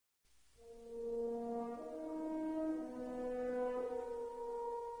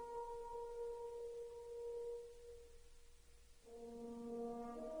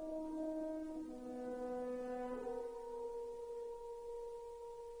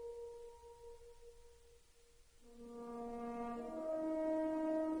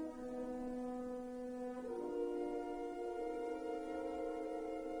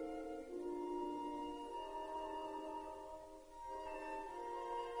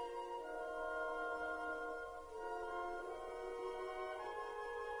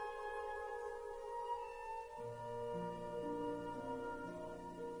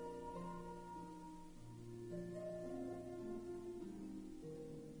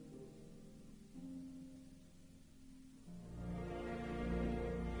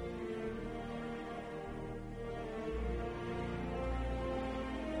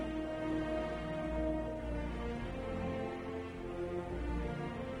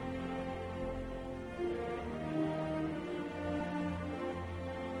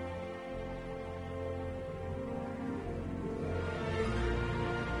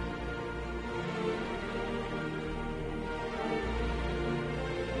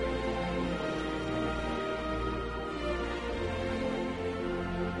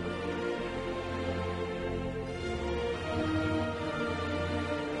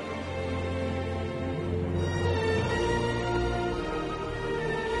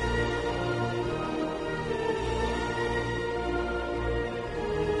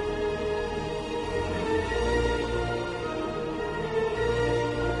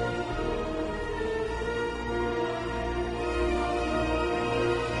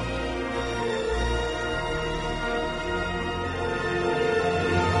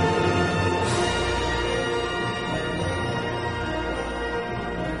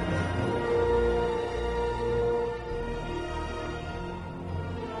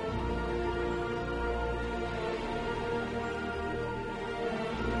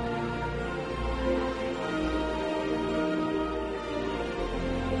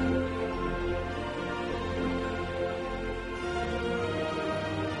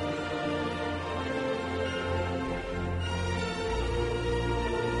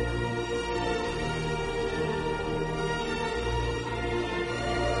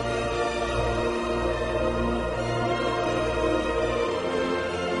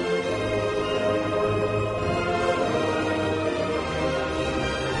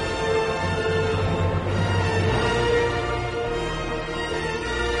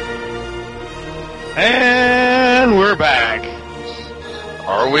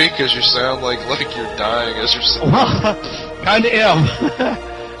Are we? Because you sound like you're dying as you're saying. Kinda am.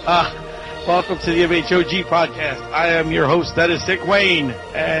 Welcome to the MHOG podcast. I am your host, that is Sick Wayne.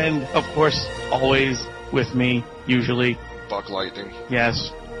 And, of course, always with me, usually. Buck Lightning. Yes.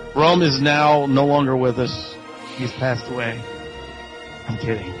 Rum is now no longer with us. He's passed away. I'm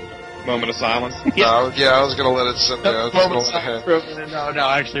kidding. Moment of silence. Yeah, I was going to let it sit there. No,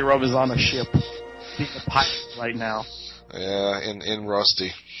 actually, Rum is on a ship. He's a pilot right now. Yeah, in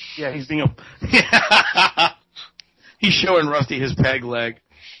Rusty. Yeah, he's being he's showing Rusty his peg leg.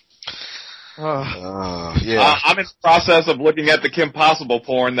 Yeah. I'm in the process of looking at the Kim Possible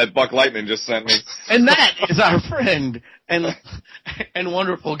porn that Buck Lightning just sent me. And that is our friend and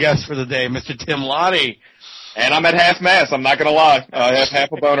wonderful guest for the day, Mr. Tim Lottie. And I'm at half mast, I'm not gonna lie. I have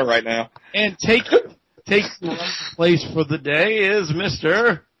half a boner right now. And taking place for the day is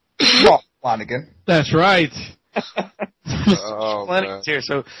Mr. Flanagan. That's right. Oh, Flanagan's here.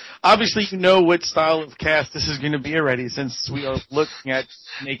 So obviously you know what style of cast this is going to be already, since we are looking at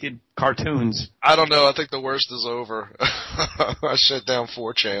naked cartoons. I don't know. I think the worst is over. I shut down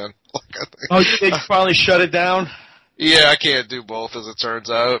 4chan. Oh, you did finally shut it down? Yeah, I can't do both, as it turns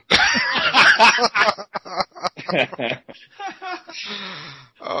out.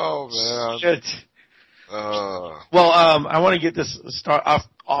 Oh, man. Shit. Well, I want to get this start off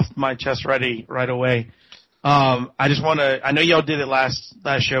my chest right away. I just want to, I know y'all did it last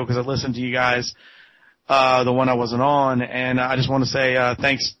show because I listened to you guys, the one I wasn't on, and I just want to say,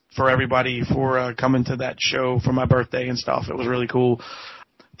 thanks for everybody for, coming to that show for my birthday and stuff. It was really cool.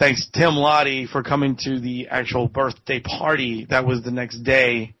 Thanks, Tim Lottie, for coming to the actual birthday party that was the next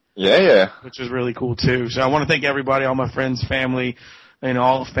day. Yeah. Which was really cool too. So I want to thank everybody, all my friends, family, and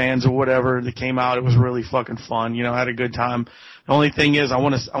all the fans or whatever that came out. It was really fucking fun. You know, I had a good time. The only thing is, I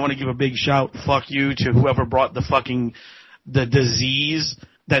want to give a big shout, fuck you, to whoever brought the disease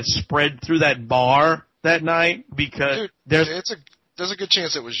that spread through that bar that night, because Dude, there's a good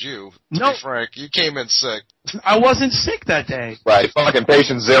chance it was you. To be frank, you came in sick. I wasn't sick that day. Right, fucking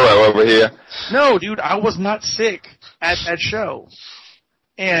patient zero over here. No, dude, I was not sick at that show.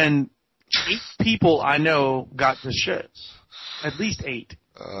 And 8 people I know got the shit. At least 8.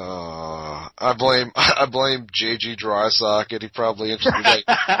 I blame JG Drysocket. He probably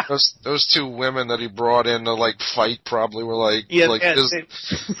introduced those 2 women that he brought in to fight. Probably were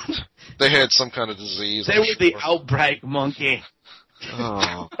they had some kind of disease. They were the outbreak monkey.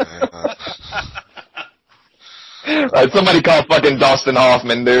 Oh man! Right, somebody call fucking Dustin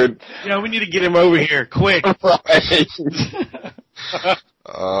Hoffman, dude. Yeah, we need to get him over here quick. Right.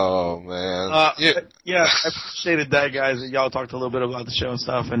 Oh man! Yeah, I appreciated that, guys. That y'all talked a little bit about the show and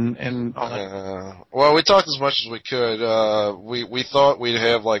stuff, and all that. Well, we talked as much as we could. We thought we'd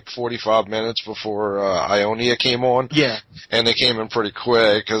have 45 minutes before Ionia came on. Yeah, and they came in pretty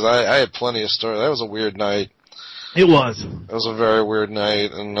quick because I had plenty of stories. That was a weird night. It was. It was a very weird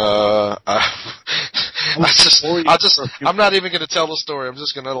night, and I'm not even going to tell the story. I'm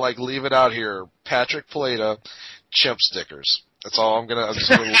just going to leave it out here. Patrick Plata, chimp stickers. That's all I'm just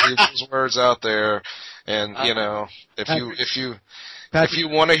going to leave those words out there. And if you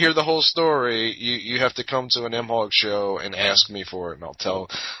want to hear the whole story, you have to come to an M-Hog show and ask me for it, and I'll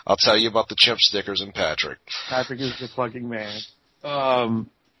tell you about the chimp stickers and Patrick. Patrick is the fucking man.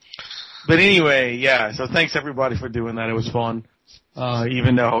 But anyway, yeah, so thanks everybody for doing that. It was fun.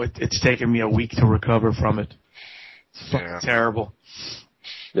 Even though it's taken me a week to recover from it. It's fucking terrible.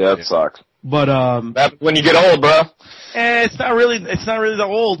 Yeah, it sucks. But that's when you get old, bro. It's not really that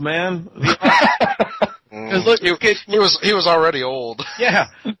old, man. Look, he was already old. Yeah.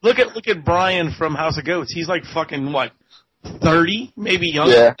 Look at Brian from House of Goats. He's fucking 30, maybe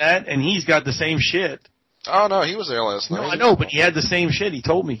younger than that, and he's got the same shit. Oh no, he was there last night. No, I know, but he had the same shit. He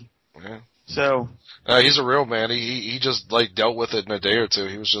told me. Yeah. So. He's a real man. He just dealt with it in a day or two.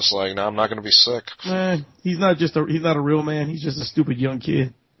 He was just no, I'm not going to be sick. He's not a real man. He's just a stupid young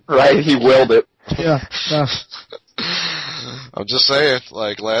kid. Right, he willed it. Yeah. I'm just saying,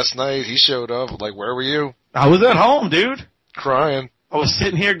 last night he showed up, where were you? I was at home, dude. Crying. I was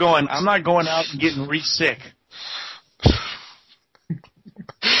sitting here going, I'm not going out and getting sick.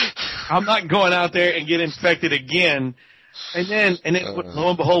 I'm not going out there and get infected again. And then lo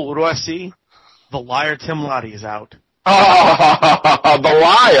and behold, what do I see? The liar Tim Lottie is out. Oh, the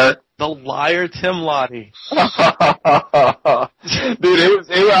liar. The liar Tim Lottie. Dude,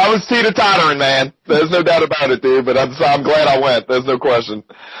 I was teeter-tottering, man. There's no doubt about it, dude, but I'm glad I went. There's no question.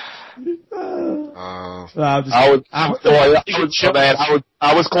 Uh, I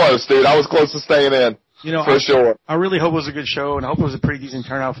was close, dude. I was close to staying in. You know, for sure. I really hope it was a good show, and I hope it was a pretty decent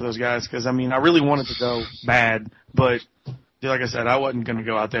turnout for those guys, because, I mean, I really wanted to go bad, but like I said, I wasn't going to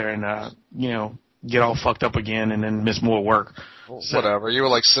go out there and, get all fucked up again and then miss more work. So, whatever. You were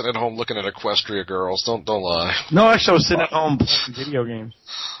like sitting at home looking at Equestria girls. Don't lie. No, actually, I was sitting at home playing video games.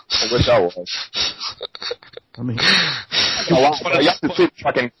 I wish I was. I mean, you have to see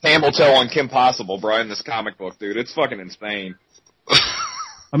fucking camel toe on Kim Possible, Brian, this comic book, dude. It's fucking insane.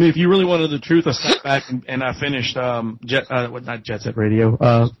 I mean, if you really wanted the truth, I sat back and I finished, not Jet Set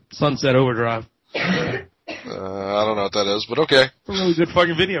Radio, Sunset Overdrive. I don't know what that is, but okay. It's a really good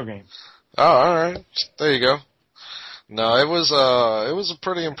fucking video game. Oh, alright. There you go. No, it was a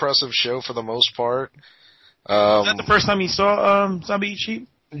pretty impressive show for the most part. Is that the first time you saw, Zombie Eat Sheep?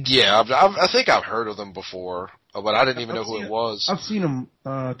 Yeah, I think I've heard of them before, but I didn't even know who it was. I've seen them,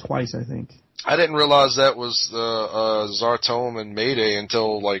 twice, I think. I didn't realize that was the Zartome and Mayday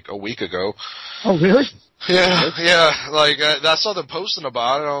until like a week ago. Oh, really? Yeah. Like I saw them posting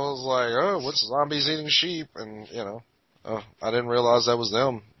about it. I was like, "Oh, what's Zombies Eating Sheep?" And I didn't realize that was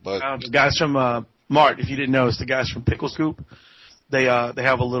them. But the guys from Mart, if you didn't know, it's the guys from Pickle Scoop. They have they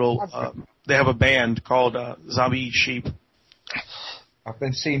have a band called Zombie Eat Sheep. I've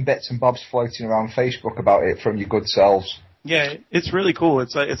been seeing bits and bobs floating around Facebook about it from your good selves. Yeah, it's really cool.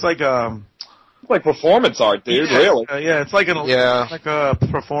 It's like performance art, dude. Really? It's like a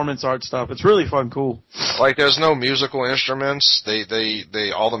performance art stuff. It's really fun, cool. Like, there's no musical instruments.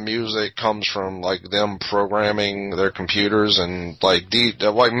 They all the music comes from like them programming their computers, and like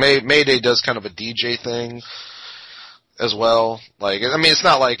Mayday does kind of a DJ thing as well. Like, I mean, it's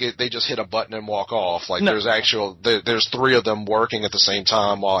not like they just hit a button and walk off. Like, no. There's three of them working at the same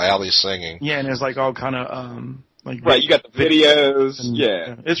time while Allie's singing. Yeah, and there's like all kind of right, you got the videos.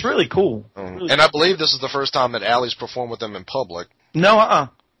 Yeah, it's really cool. And I believe this is the first time that Allie's performed with them in public. No,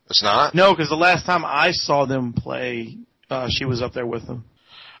 It's not? No, because the last time I saw them play, she was up there with them.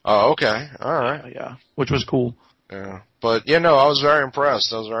 Oh, okay. All right. Yeah, which was cool. Yeah. But, I was very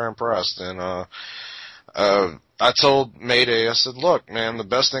impressed. And, I told Mayday, I said, look, man, the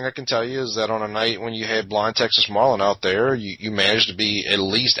best thing I can tell you is that on a night when you had Blind Texas Marlin out there, you managed to be at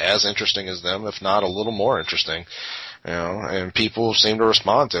least as interesting as them, if not a little more interesting. And people seem to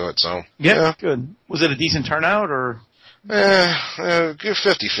respond to it, so. Yeah, good. Was it a decent turnout, or?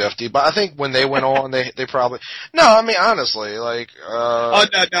 50-50, but I think when they went on, they probably, no, I mean, honestly, like, oh,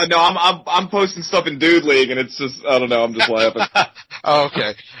 no, I'm posting stuff in Dude League, and it's just, I don't know, I'm just laughing. Oh,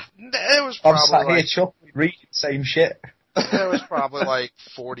 okay. It was probably I'm sat here chuckling, reading the same shit. There was probably like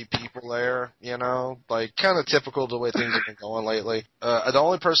 40 people there, like kind of typical the way things have been going lately. The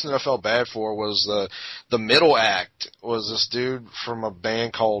only person that I felt bad for was the middle act was this dude from a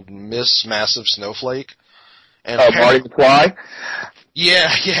band called Miss Massive Snowflake. And Marty McFly?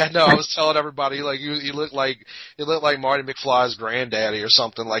 Yeah, no, I was telling everybody, like, he looked like Marty McFly's granddaddy or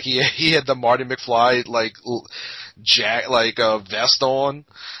something. Like, he had the Marty McFly, like, vest on.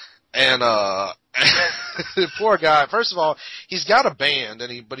 And, the poor guy, first of all, he's got a band,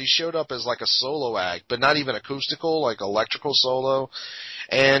 but he showed up as like a solo act, but not even acoustical, like electrical solo.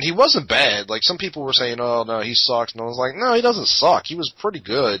 And he wasn't bad. Like, some people were saying, oh, no, he sucks. And I was like, no, he doesn't suck. He was pretty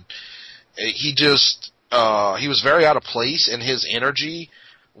good. He just, he was very out of place, and his energy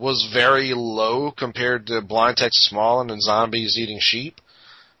was very low compared to Blind Texas Marlin and Zombies Eating Sheep.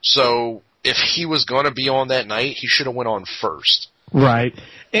 So, if he was going to be on that night, he should have went on first. Right.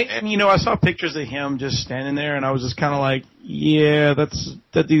 And I saw pictures of him just standing there, and I was just kind of like, yeah,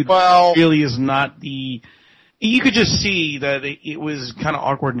 that dude really is not the... You could just see that it was kind of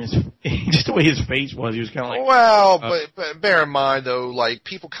awkward in just the way his face was. He was kind of like... Well, but bear in mind, though, like,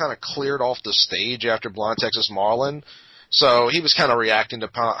 people kind of cleared off the stage after Blind Texas Marlin, so he was kind of reacting to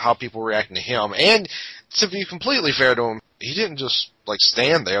how people were reacting to him. And to be completely fair to him, he didn't just, like,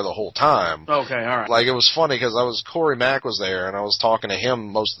 stand there the whole time. Okay, all right. Like, it was funny because Corey Mack was there, and I was talking to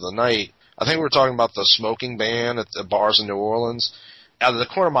him most of the night. I think we were talking about the smoking ban at the bars in New Orleans. Out of the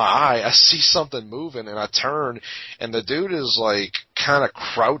corner of my eye, I see something moving, and I turn, and the dude is, like, kind of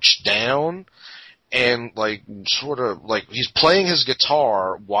crouched down, and, like, sort of, like, he's playing his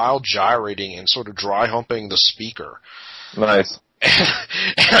guitar while gyrating and sort of dry humping the speaker. Nice. And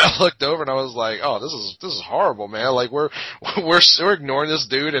I looked over and I was like, "Oh, this is horrible, man! Like we're ignoring this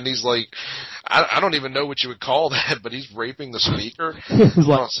dude, and he's like, I don't even know what you would call that, but he's raping the speaker."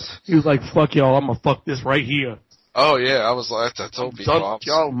 he was like, "Fuck y'all, I'm gonna fuck this right here." Oh yeah, I was like, I told people,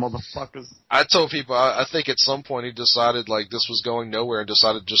 y'all motherfuckers. I told people, I think at some point he decided like this was going nowhere and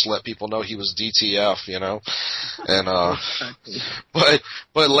decided to just let people know he was DTF, and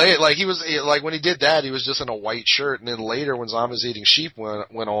But like he was like when he did that, he was just in a white shirt, and then later when Zombies Eating Sheep went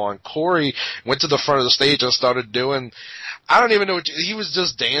on, Corey went to the front of the stage and started doing. I don't even know what he was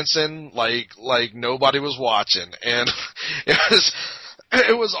just dancing like nobody was watching, and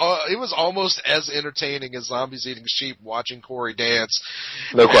it was almost as entertaining as Zombies Eating Sheep watching Corey dance.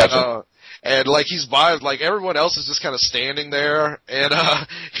 No question. And like he's by, like everyone else is just kind of standing there, and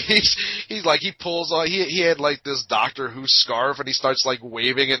he's like he pulls on. He had like this Doctor Who scarf, and he starts like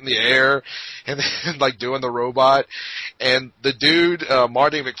waving it in the air, and then, like doing the robot. And the dude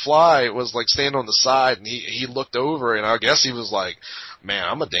Marty McFly was like standing on the side, and he looked over, and I guess he was like, man,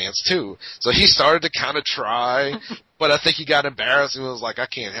 I'm gonna dance too. So he started to kind of try, but I think he got embarrassed and was like, I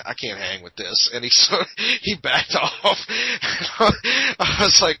can't hang with this. And he backed off. I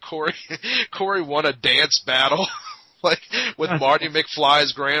was like, Corey won a dance battle, like with Marty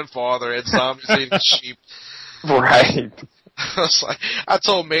McFly's grandfather at Zombies Eating Sheep. Right. I was like, I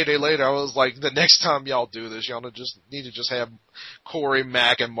told Mayday later, I was like, the next time y'all do this, y'all need to just have Corey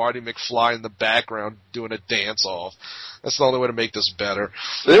Mack and Marty McFly in the background doing a dance off. That's the only way to make this better.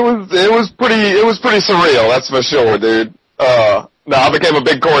 It was pretty surreal, that's for sure, dude. No, I became a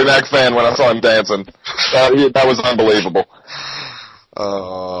big Corey Mack fan when I saw him dancing. That was unbelievable.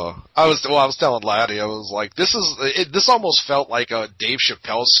 I was telling Laddie, I was like, this almost felt like a Dave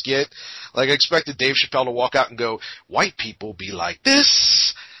Chappelle skit. Like, I expected Dave Chappelle to walk out and go, white people be like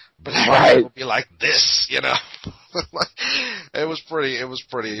this, black people be like this, you know? It was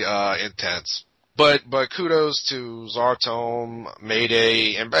pretty intense. But kudos to Zartome,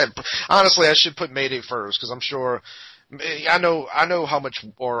 Mayday, and honestly, I should put Mayday first, because I'm sure, I know how much,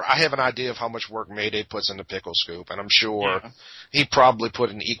 or I have an idea of how much work Mayday puts into Pickle Scoop, and I'm sure he probably put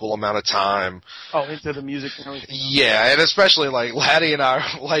an equal amount of time. Oh, into the music and everything. Yeah, and especially like Laddie and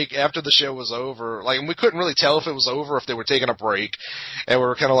I, like after the show was over, like, and we couldn't really tell if it was over, if they were taking a break, and we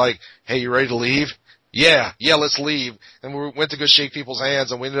were kind of like, hey, you ready to leave? Yeah, let's leave. And we went to go shake people's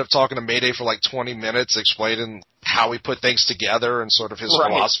hands, and we ended up talking to Mayday for like 20 minutes, explaining how he put things together and sort of his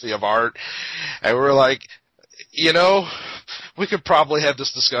philosophy of art. And we were like, you know, we could probably have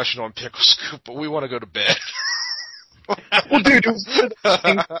this discussion on Pickle Scoop, but we want to go to bed. Well, dude,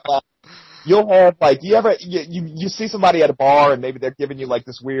 you'll have, like, you see somebody at a bar and maybe they're giving you, like,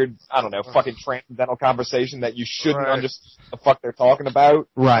 this weird, I don't know, fucking transcendental conversation that you shouldn't understand what the fuck they're talking about.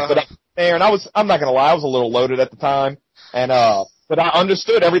 Right. But I'm not gonna lie, I was a little loaded at the time, and, but I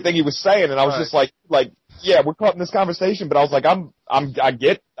understood everything he was saying, and I was just like, yeah, we're caught in this conversation, but I was like, I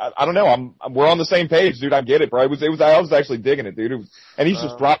don't know, we're on the same page, dude, I get it, bro. I was actually digging it, dude. And he's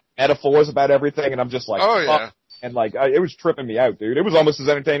just dropping metaphors about everything, and I'm just like, fuck. And like, it was tripping me out, dude. It was almost as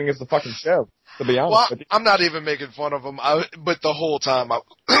entertaining as the fucking show, to be honest. Well, I'm not even making fun of him, but the whole time I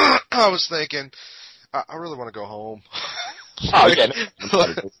was thinking, I really want to go home. Like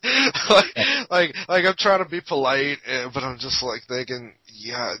I'm trying to be polite, but I'm just like thinking,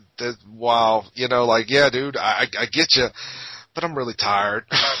 wow, you know, like, yeah, dude, I get you, but I'm really tired.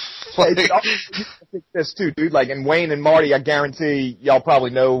 Like, I think this too, dude. Like, and Wayne and Marty, I guarantee y'all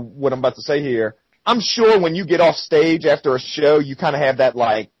probably know what I'm about to say here. I'm sure when you get off stage after a show, you kind of have that,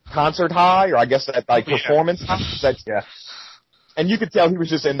 like, concert high, or I guess that, like, performance high. And you could tell he was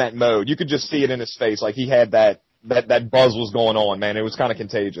just in that mode. You could just see it in his face. Like, he had that buzz was going on, man. It was kind of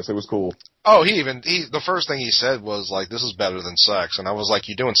contagious. It was cool. Oh, the first thing he said was, like, this is better than sex. And I was like,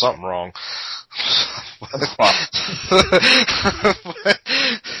 you're doing something wrong.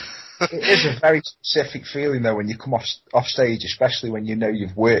 It is a very specific feeling, though, when you come off stage, especially when you know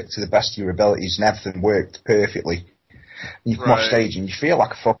you've worked to the best of your abilities and everything worked perfectly. And you come off stage and you feel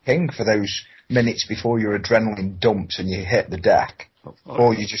like a fucking for those minutes before your adrenaline dumps and you hit the deck.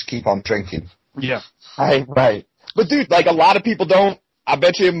 Or you just keep on drinking. Yeah. Right. But, dude, like, a lot of people don't, I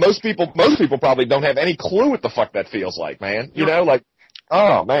bet you most people probably don't have any clue what the fuck that feels like, man. You know, like,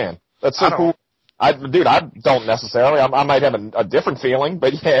 oh, man, that's so cool. I don't necessarily. I might have a different feeling,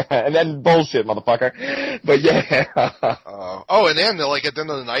 but yeah, and then bullshit, motherfucker. But yeah. And then, like, at the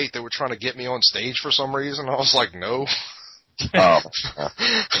end of the night, they were trying to get me on stage for some reason. I was like, no. At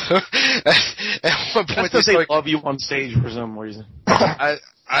one point, they love you on stage for some reason.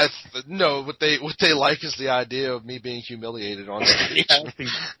 No, what they like is the idea of me being humiliated on stage.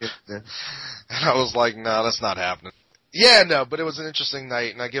 And I was like, no, that's not happening. Yeah, no, but it was an interesting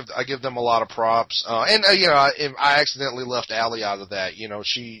night, and I give them a lot of props. You know, I accidentally left Allie out of that. You know,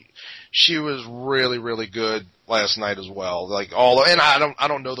 she was really, really good last night as well. Like and I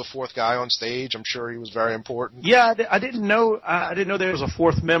don't know the fourth guy on stage. I'm sure he was very important. Yeah, I didn't know. I didn't know there was a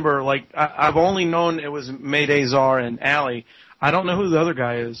fourth member. Like I've only known it was Mayday, Czar, and Allie. I don't know who the other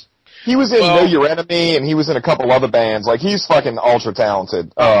guy is. He was in Know Your Enemy, and he was in a couple other bands. Like, he's fucking ultra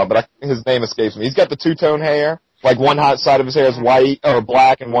talented. But his name escapes me. He's got the two-tone hair. Like, one hot side of his hair is white, or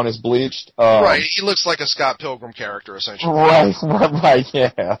black, and one is bleached. Right, he looks like a Scott Pilgrim character, essentially. Right,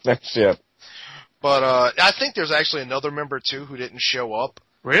 yeah, that shit. But, I think there's actually another member, too, who didn't show up.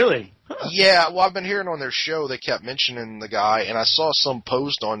 Really? Yeah, well, I've been hearing on their show, they kept mentioning the guy, and I saw some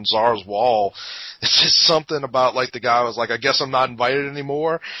post on Czar's wall. It's just something about, like, the guy was like, I guess I'm not invited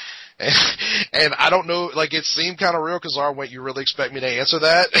anymore. And I don't know, like, it seemed kind of real, because Czar went, you really expect me to answer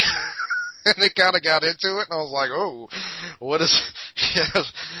that? And they kind of got into it, and I was like, oh, what is, yeah,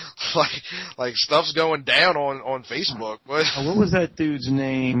 like, stuff's going down on Facebook. What was that dude's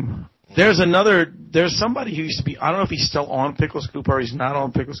name? There's somebody who used to be, I don't know if he's still on Pickle Scoop or he's not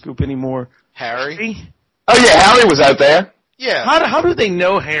on Pickle Scoop anymore. Harry? Oh yeah, Harry was out there. Yeah. How do they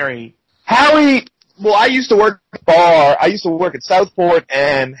know Harry? Harry, well, I used to work at a bar. I used to work at Southport,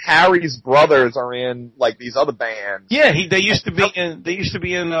 and Harry's brothers are in, like, these other bands. Yeah, they used to be in, They're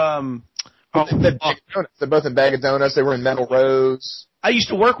both in Bag of Donuts. They were in Metal Rose. I used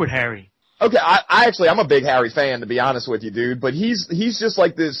to work with Harry. Okay, I'm a big Harry fan, to be honest with you, dude, but he's just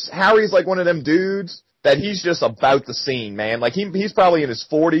like this, Harry's like one of them dudes that he's just about the scene, man. Like, he's probably in his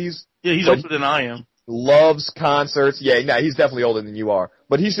 40s. Yeah, he's older than I am. Loves concerts. Yeah, no, he's definitely older than you are.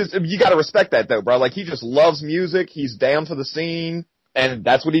 But he's just, you gotta respect that though, bro. Like, he just loves music, he's down for the scene, and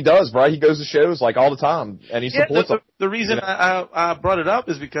that's what he does, bro. He goes to shows, like, all the time, and he supports them. The reason I brought it up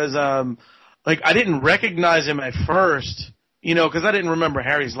is because, like, I didn't recognize him at first. You know, because I didn't remember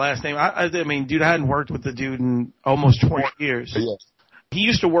Harry's last name. I mean, dude, I hadn't worked with the dude in almost 20 years. Yeah. He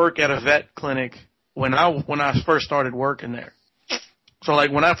used to work at a vet clinic when I first started working there. So,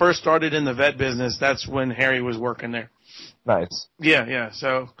 like, when I first started in the vet business, that's when Harry was working there. Nice. Yeah.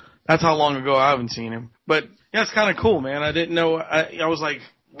 So that's how long ago I haven't seen him. But yeah, it's kind of cool, man. I didn't know. I was like,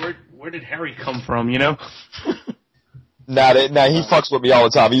 where did Harry come from? You know. Nah, he fucks with me all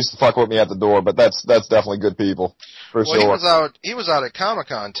the time. He used to fuck with me at the door, but that's definitely good people for sure. He was out at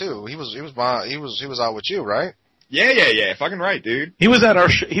Comic-Con too. He was out with you, right? Yeah. Fucking right, dude. He was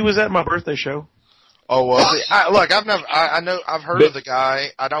at my birthday show. Oh, was he? I've heard of the guy.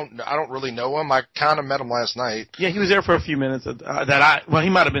 I don't really know him. I kind of met him last night. Yeah, he was there for a few minutes. He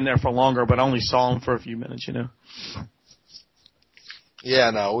might have been there for longer, but I only saw him for a few minutes, you know.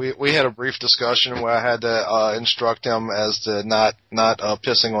 Yeah, no, we had a brief discussion where I had to instruct him as to not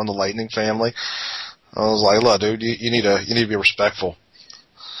pissing on the Lightning family. I was like, look, dude, you need to be respectful.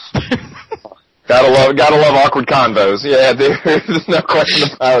 Gotta love awkward convos. Yeah, dude, there's no question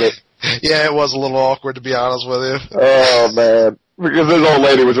about it. Yeah, it was a little awkward, to be honest with you. Oh man, because this old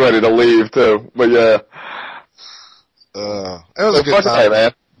lady was ready to leave too. But yeah, it was a good time, A,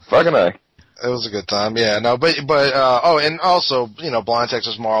 man. Fucking A. It was a good time, yeah. No, but and also, you know, Blind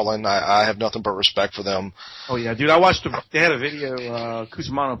Texas Marlin, I have nothing but respect for them. Oh yeah, dude, they had a video,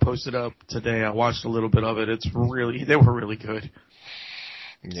 Cusimano posted up today. I watched a little bit of it. They were really good.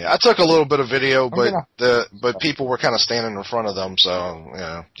 Yeah, I took a little bit of video, but people were kind of standing in front of them, so, you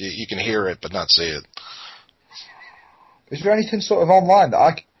know, you can hear it, but not see it. Is there anything sort of online that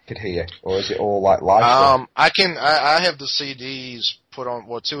I could hear, or is it all like live? I have the CDs put on,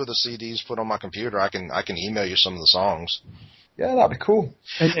 two of the CDs put on my computer. I can email you some of the songs. Yeah, that'd be cool.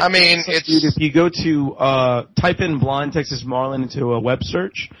 I mean, if you go to type in Blind Texas Marlin into a web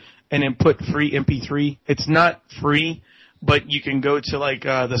search and then put free MP3, it's not free, but you can go to like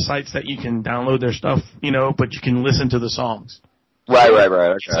the sites that you can download their stuff, you know, but you can listen to the songs. Right.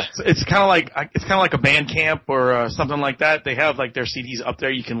 Okay. It's kind of like a Bandcamp or something like that. They have like their CDs up there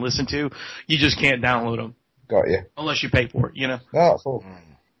you can listen to. You just can't download them. Got you. Unless you pay for it, you know. Oh, cool.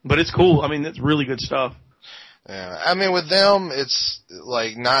 But it's cool. I mean, it's really good stuff. Yeah, I mean, with them, it's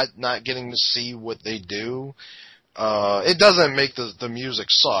like not getting to see what they do. It doesn't make the music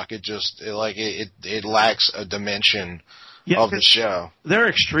suck. It just it lacks a dimension of the show. They're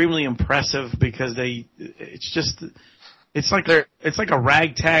extremely impressive because it's like a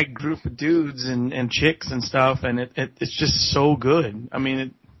ragtag group of dudes and chicks and stuff, and it's just so good. I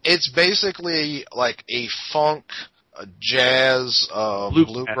mean, it's basically like a funk, jazz,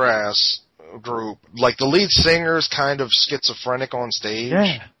 bluegrass group. Like the lead singer's kind of schizophrenic on stage.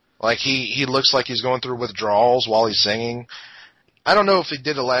 Yeah. Like he looks like he's going through withdrawals while he's singing. I don't know if he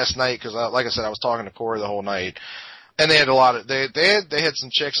did it last night because, like I said, I was talking to Corey the whole night, and they had a lot of they had some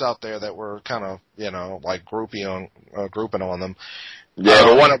chicks out there that were kind of, you know, like grouping on them. Yeah,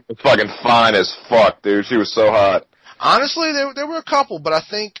 the one was fucking fine as fuck, dude. She was so hot. Honestly, there were a couple, but I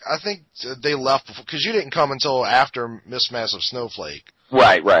think they left because you didn't come until after Miss Massive Snowflake.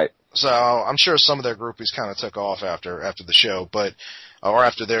 Right. So I'm sure some of their groupies kind of took off after the show, or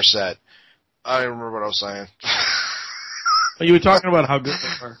after their set. I don't remember what I was saying. You were talking about how good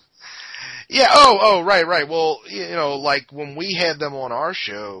they were. Yeah, right. Well, like when we had them on our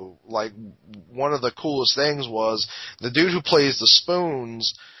show, like one of the coolest things was the dude who plays the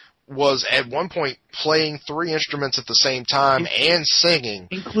spoons was at one point playing 3 instruments at the same time and singing.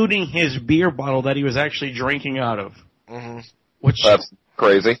 Including his beer bottle that he was actually drinking out of. Mm-hmm. That's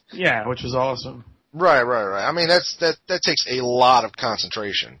crazy. Yeah, which was awesome. Right. I mean, that takes a lot of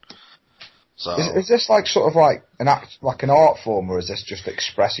concentration. So is this like sort of like an art form, or is this just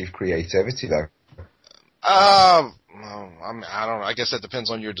expressive creativity though? I don't know. I guess that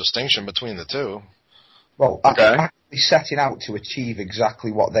depends on your distinction between the two. Well, actually setting out to achieve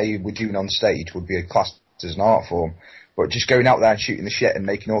exactly what they were doing on stage would be classed as an art form, but just going out there and shooting the shit and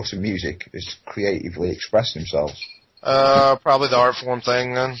making awesome music is creatively expressing themselves. Probably the art form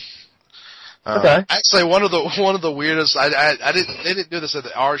thing then. Okay. Actually, one of the weirdest. They didn't do this at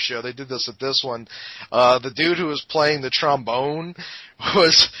our show. They did this at this one. The dude who was playing the trombone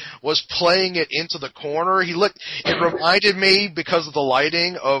was playing it into the corner. It reminded me because of the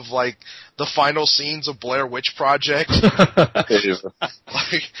lighting of like the final scenes of Blair Witch Project. like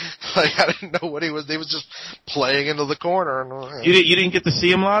I didn't know what he was. He was just playing into the corner. And, You didn't get to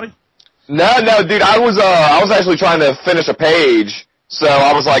see him, Lottie? No, dude. I was actually trying to finish a page. So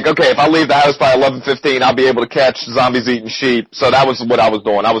I was like, okay, if I leave the house by 11:15, I'll be able to catch zombies eating sheep. So that was what I was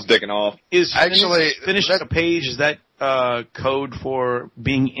doing. I was dicking off. Is finishing a page, is that code for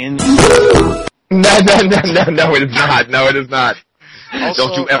being in? No, it is not. No, it is not.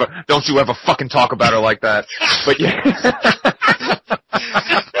 Also, don't you ever fucking talk about her like that. But yeah.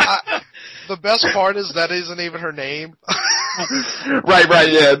 The best part is that isn't even her name.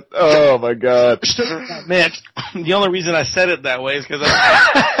 Right, yeah. Oh my god. Man, the only reason I said it that way is because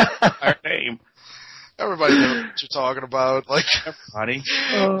I her name. Everybody knows what you're talking about. Like, everybody.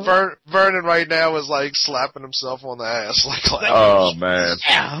 Vernon right now is like slapping himself on the ass. Like oh man.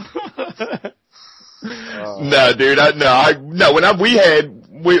 Yeah. No, dude. After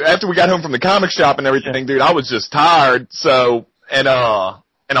we got home from the comic shop and everything, dude, I was just tired. So and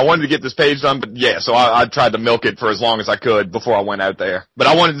I wanted to get this page done, but yeah, so I tried to milk it for as long as I could before I went out there. But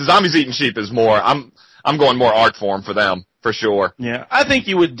I wanted the Zombies Eating Sheep is more. I'm going more art form for them for sure. Yeah, I think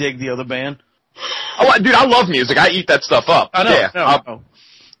you would dig the other band. Oh, dude, I love music. I eat that stuff up. I know. Yeah, no.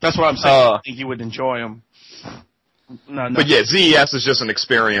 That's what I'm saying. I think you would enjoy them. No. But yeah, ZES is just an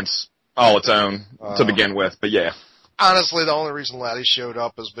experience all its own to begin with. But yeah. Honestly, the only reason Laddie showed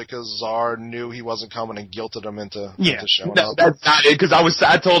up is because Czar knew he wasn't coming and guilted him into showing up. That's not it, because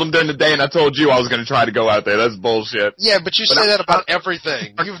I told him during the day and I told you I was going to try to go out there. That's bullshit. Yeah, but you say that about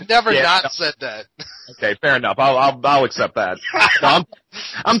everything. You've never said that. Okay, fair enough. I'll accept that. No,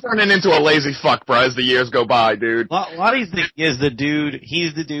 I'm turning into a lazy fuck, bro, as the years go by, dude. Lottie's is the dude,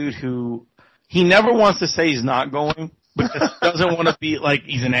 he's the dude who, he never wants to say he's not going, but just doesn't want to be like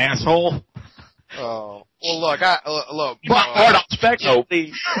he's an asshole. Oh. Well, look, I respect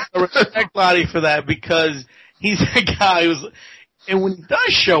Lottie for that, because he's a guy who's, and when he does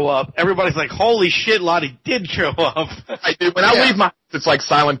show up, everybody's like, holy shit, Lottie did show up. Dude, when I leave my house, it's like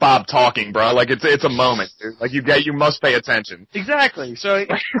Silent Bob talking, bro. Like, it's a moment, dude. Like, you must pay attention. Exactly. So,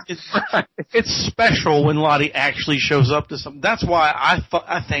 it's special when Lottie actually shows up to something. That's why I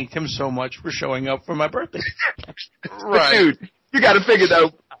thanked him so much for showing up for my birthday. Right. Dude, you gotta figure though,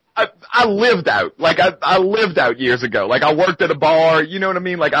 I lived out. Like, I lived out years ago. Like, I worked at a bar, you know what I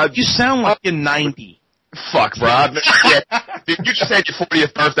mean? Like, you sound like you're 90. Fuck, bro. Yeah. Dude, you just had your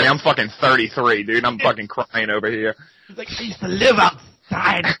 40th birthday. I'm fucking 33, dude. I'm fucking crying over here. He's like, I used to live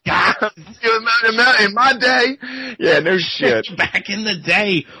outside, guys. In my day? Yeah, no shit. Back in the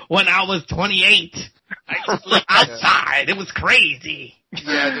day when I was 28. I used to live outside. It was crazy.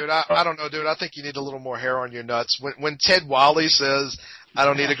 Yeah, dude, I don't know, dude. I think you need a little more hair on your nuts. When Ted Wally says, I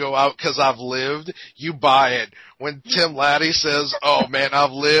don't need to go out because I've lived, you buy it. When Tim Laddie says, oh man,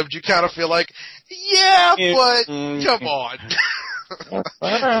 I've lived, you kind of feel like, yeah, but come on.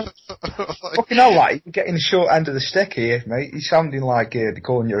 Fucking hell, like, you're getting the short end of the stick here, mate. You're sounding like they're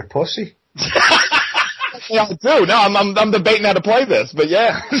calling you a pussy. Yeah, I do. No, I'm debating how to play this, but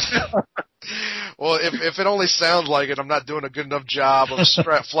yeah. Well, if it only sounds like it, I'm not doing a good enough job of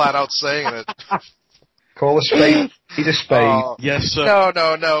flat out saying it. Call a spade. Need a spade. Yes, sir.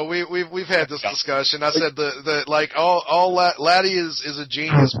 No. We've had this discussion. I said Laddie is a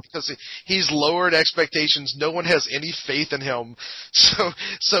genius because he's lowered expectations. No one has any faith in him,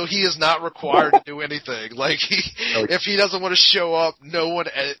 so he is not required to do anything. Like if he doesn't want to show up, no one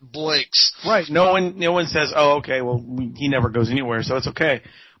blinks. Right. No one says, oh, okay, well he never goes anywhere, so it's okay.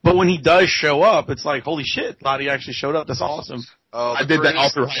 But when he does show up, it's like, holy shit, Lottie actually showed up. That's awesome. I did that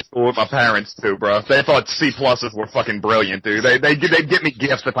all through high school with my parents too, bro. They thought C pluses were fucking brilliant, dude. They'd get me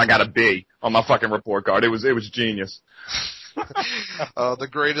gifts if I got a B on my fucking report card. It was genius. The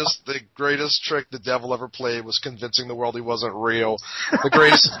greatest trick the devil ever played was convincing the world he wasn't real. The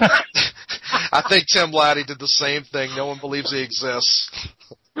greatest. I think Tim Laddie did the same thing. No one believes he exists.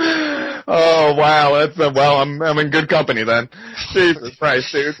 Oh wow, that's well. I'm in good company then. Jesus Christ,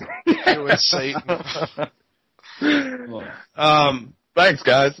 dude. You and Satan. Thanks,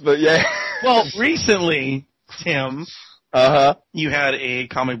 guys. But yeah. Well, recently, Tim, you had a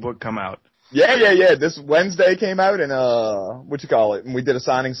comic book come out. Yeah. This Wednesday came out, and and we did a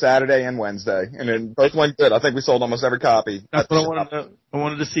signing Saturday and Wednesday, and then both went good. I think we sold almost every copy. That's what I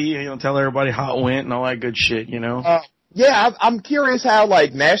wanted to see. Tell everybody how it went and all that good shit. Yeah, I'm curious how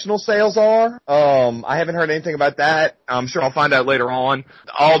like national sales are. I haven't heard anything about that. I'm sure I'll find out later on.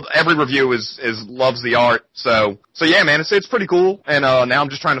 Every review is loves the art. So yeah, man, it's pretty cool. And now I'm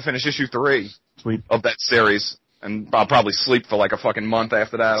just trying to finish issue 3 Sweet. Of that series. And I'll probably sleep for like a fucking month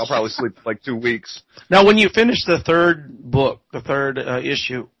after that. I'll probably sleep for like 2 weeks. Now, when you finish the third book, the third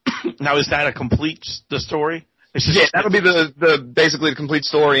issue, now is that the story? Yeah, that'll be basically the complete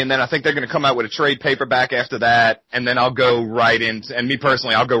story, and then I think they're going to come out with a trade paperback after that, and then I'll go right into, and me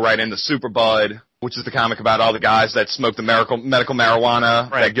personally, I'll go right into Superbud, which is the comic about all the guys that smoke the medical marijuana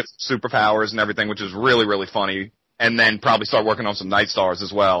that gives superpowers and everything, which is really, really funny, and then probably start working on some Night Stars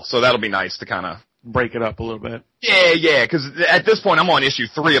as well. So that'll be nice to kind of break it up a little bit. Yeah, because at this point I'm on issue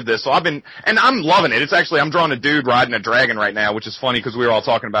 3 of this, so and I'm loving it. It's actually, I'm drawing a dude riding a dragon right now, which is funny because we were all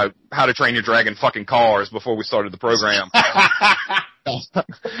talking about How to Train Your Dragon fucking cars before we started the program. But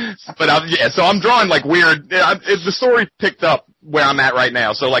so I'm drawing like weird, the story picked up where I'm at right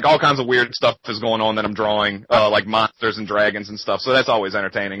now, so like all kinds of weird stuff is going on that I'm drawing, like monsters and dragons and stuff, so that's always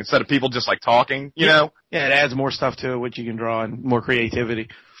entertaining, instead of people just like talking, you know? Yeah, it adds more stuff to it, which you can draw, and more creativity.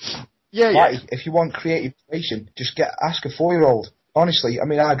 Yeah. If you want creative creation, just ask a 4-year-old. Honestly, I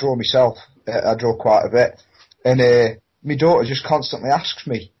mean, I draw myself. I draw quite a bit. And my daughter just constantly asks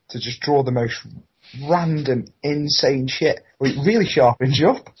me to just draw the most random, insane shit. It really sharpens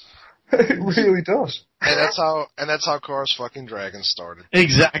you up. It really does. And that's how Cars Fucking Dragons started.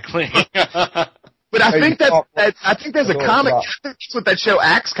 Exactly. But I think there's a comic. That's what that show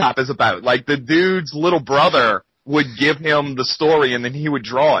Axe Cop is about. Like the dude's little brother would give him the story, and then he would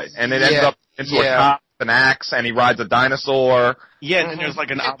draw it, and it ends up into a cop, an axe, and he rides a dinosaur. Yeah, and then there's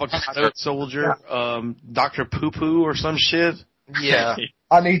like an avocado soldier, Dr. Poo Poo or some shit. Yeah.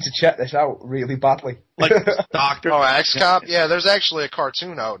 I need to check this out really badly. Like Doctor. Oh, Axe Cop? Yeah, there's actually a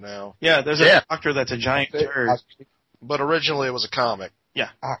cartoon out now. Yeah, there's a doctor that's a giant turd. But originally it was a comic. Yeah.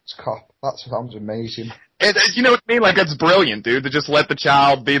 Axe Cop. That sounds amazing. And you know what I mean? Like, it's brilliant, dude, to just let the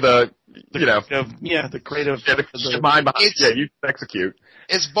child be the creative mind behind it. You execute.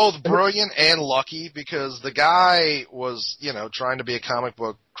 It's both brilliant and lucky because the guy was, trying to be a comic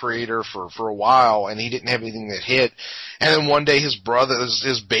book creator for a while, and he didn't have anything that hit. And then one day his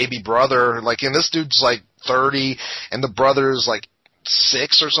baby brother, and this dude's like 30, and the brother's like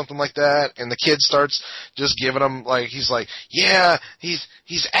 6 or something like that, and the kid starts just giving him he's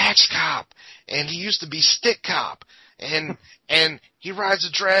Axe Cop, and he used to be Stick Cop, and he rides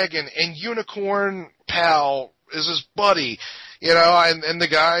a dragon, and Unicorn Pal is his buddy, and the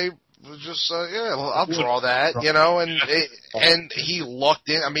guy was just I'll draw that, and he lucked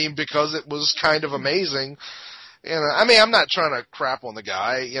in, because it was kind of amazing. I'm not trying to crap on the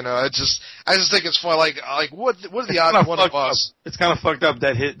guy, I just think it's fun, what are the odds one of us? It's kind of fucked up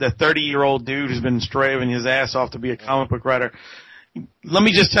that the 30-year-old dude who's been striving his ass off to be a comic book writer. Let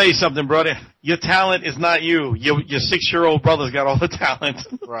me just tell you something, brother. Your talent is not you. Your 6-year-old brother's got all the talent.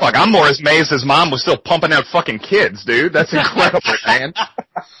 Right. Fuck, I'm more amazed his mom was still pumping out fucking kids, dude. That's incredible, man.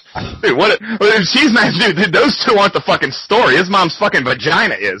 Dude, she's nice, dude. Those two aren't the fucking story. His mom's fucking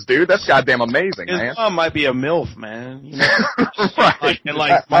vagina is, dude. That's goddamn amazing, man. His mom might be a MILF, man. Right.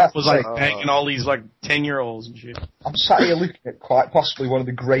 Mom was banging all these 10-year-olds and shit. I'm sat here looking at quite possibly one of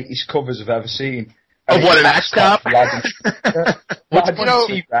the greatest covers I've ever seen. Of what, an Axe Cop?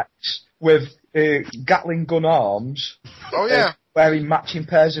 T-Rex with Gatling gun arms. Oh, yeah. Wearing matching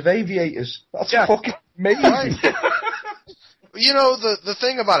pairs of aviators. That's fucking amazing. The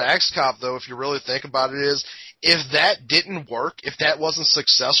thing about Axe Cop, though, if you really think about it, is if that didn't work, if that wasn't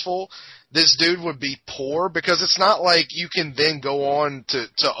successful, this dude would be poor, because it's not like you can then go on to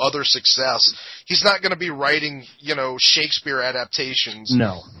other success. He's not going to be writing, Shakespeare adaptations.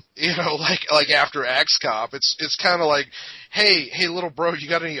 No. you know, like after Axe Cop, it's kind of like, hey, little bro, you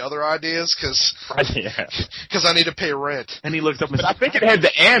got any other ideas? Cause I need to pay rent. And he looks up and But I think it had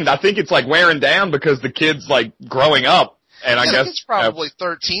to end. I think it's like wearing down because the kid's like growing up. And I guess it's probably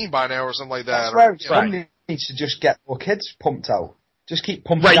 13 by now or something like that. That's where somebody needs to just get more kids pumped out. Just keep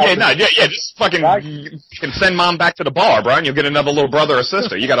pumping out. Just fucking you can send mom back to the bar, bro, and you'll get another little brother or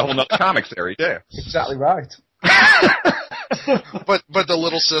sister. You got a whole nother comic series, yeah. Exactly right. But the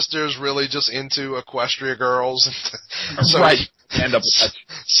little sister's really just into Equestria girls. So right. End up with that.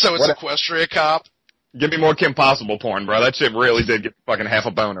 So it's Equestria Cop. Give me more Kim Possible porn, bro. That shit really did get fucking half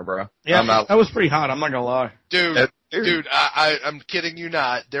a boner, bro. Yeah, that was pretty hot. I'm not gonna lie. Dude, I'm kidding you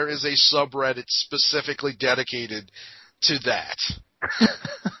not. There is a subreddit specifically dedicated to that.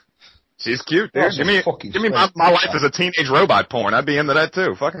 She's cute, dude. Give me my life as a teenage robot porn. I'd be into that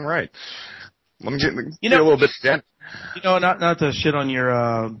too. Fucking right. Let me get a little bit. You know, not to shit on your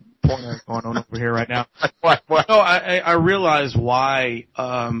porn that's going on over here right now. What? No, I realize why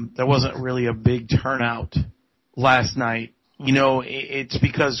there wasn't really a big turnout last night. You know, it's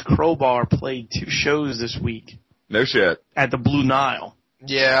because Crowbar played 2 shows this week. No shit. At the Blue Nile.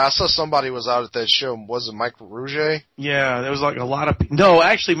 Yeah, I saw somebody was out at that show. Was it Mike Rouget? Yeah, there was like a lot of people. No,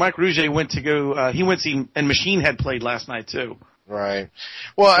 actually, Mike Rouget went to go, he went to see, and Machine Head played last night too. Right.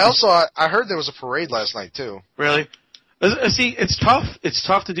 Well, I heard there was a parade last night too. Really? See, it's tough. It's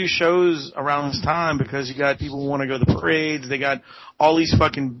tough to do shows around this time because you got people who want to go to the parades. They got all these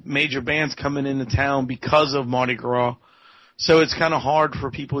fucking major bands coming into town because of Mardi Gras. So it's kind of hard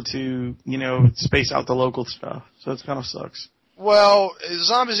for people to, you know, space out the local stuff. So it kind of sucks. Well,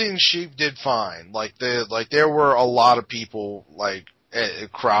 Zombies Eating Sheep did fine. Like there were a lot of people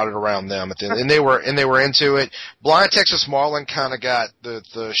crowded around them at the end, and they were into it. Blind Texas Marlin kind of got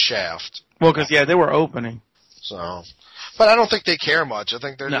the shaft. Well, because they were opening. So, but I don't think they care much. I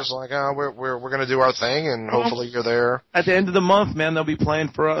think they're just like, we're gonna do our thing, and hopefully you're there. At the end of the month, man, they'll be playing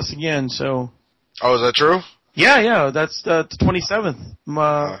for us again. So. Oh, is that true? Yeah, that's the 27th.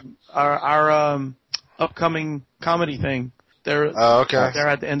 Our upcoming comedy thing. They're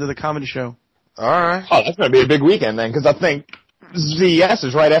at the end of the comedy show. All right. Oh, that's gonna be a big weekend then, because I think ZS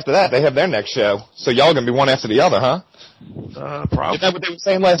is right after that. They have their next show, so y'all gonna be one after the other, huh? Probably. Is that what they were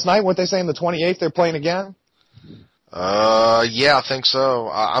saying last night? Weren't they saying the 28th they're playing again? Yeah, I think so.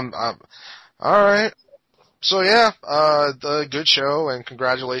 I'm all right. So yeah, the good show, and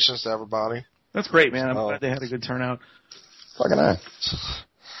congratulations to everybody. That's great, man. I'm glad they had a good turnout. Fucking nice.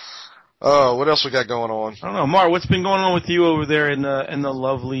 Oh, what else we got going on? I don't know, Mar. What's been going on with you over there in the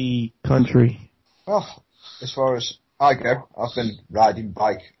lovely country? Well, as far as I go, I've been riding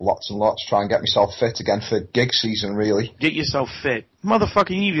bike lots and lots, trying to get myself fit again for gig season. Really, get yourself fit, motherfucker.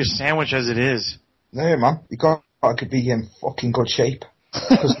 You need your sandwich as it is. No, man, you got to be in fucking good shape.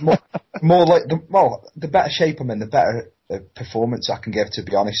 Because the better shape I'm in, the better performance I can give. To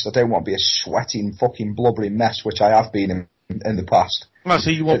be honest, I don't want to be a sweating, fucking blubbering mess, which I have been in the past. Oh,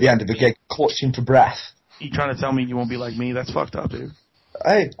 so you won't at the end of the gig, clutching for breath. You trying to tell me you won't be like me? That's fucked up, dude.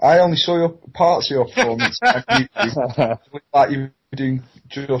 Hey, I only saw your parts of your performance. Like you were doing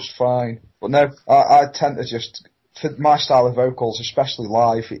just fine. But no, I tend to just, for my style of vocals, especially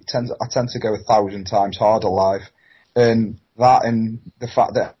live, I tend to go 1,000 times harder live. And that, and the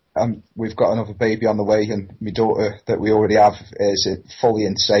fact that we've got another baby on the way, and my daughter that we already have is a fully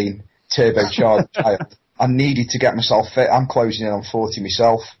insane turbocharged child. I needed to get myself fit. I'm closing in on 40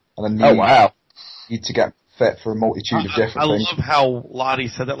 myself, and I need to get fit for a multitude of different things. I love how Lottie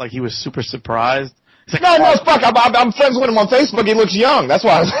said that like he was super surprised. Like, no, fuck, I'm friends with him on Facebook. He looks young. That's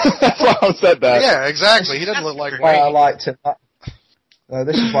why I said that. Yeah, exactly. He doesn't look like Wayne. I liked him.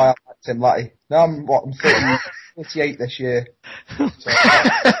 This is why I liked him, Lottie. No, I'm 38 this year. So.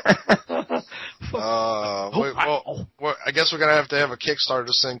 I guess we're going to have a Kickstarter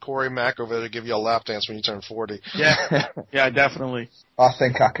to send Corey Mack over there to give you a lap dance when you turn 40. Yeah, definitely. I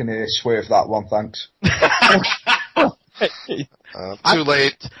think I can swerve that one, thanks.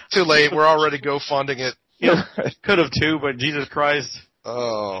 Too late. We're already GoFunding it. Yeah, could have too, but Jesus Christ.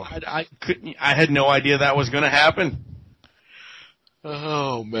 Oh. I had no idea that was going to happen.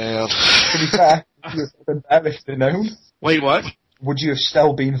 Oh, man. To be fair, would you have been there if you'd known? Wait, what? Would you have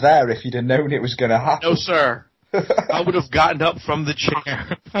still been there if you'd have known it was going to happen? No, sir. I would have gotten up from the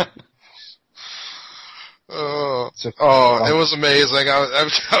chair. It was amazing.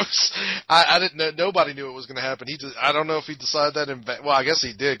 I didn't know. Nobody knew it was going to happen. I don't know if he decided that well, I guess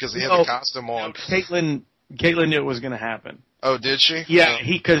he did because he had the costume on. Caitlin knew it was going to happen. Oh, did she? Yeah,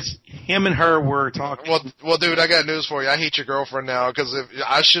 because him and her were talking. Well, dude, I got news for you. I hate your girlfriend now because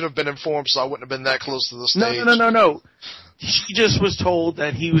I should have been informed, so I wouldn't have been that close to the stage. No. She just was told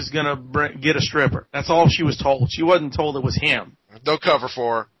that he was gonna get a stripper. That's all she was told. She wasn't told it was him. No cover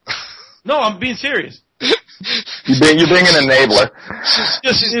for her. No, I'm being serious. You're being an enabler.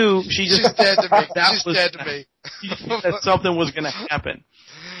 She's dead to me. She's dead to me. She just knew that something was gonna happen.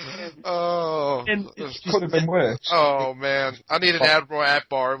 And could have been worse. Oh man, I need an Admiral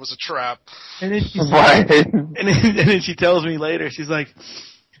Akbar. It was a trap. And then and then she tells me later. She's like,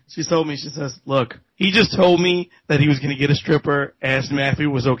 she told me. She says, "Look, he just told me that he was going to get a stripper. Asked me if it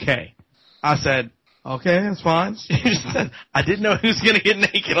was okay." I said, "Okay, that's fine." She said, "I didn't know he was going to get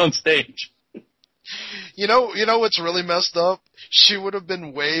naked on stage." You know what's really messed up? She would have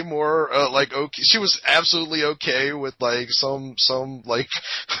been way more okay. She was absolutely okay with like some like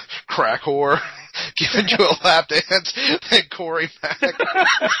crack whore giving you a lap dance than Corey Mack.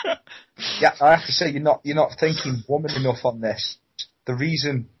 Yeah, I have to say you're not thinking woman enough on this. The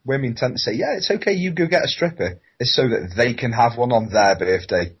reason women tend to say, "Yeah, it's okay, you go get a stripper," is so that they can have one on their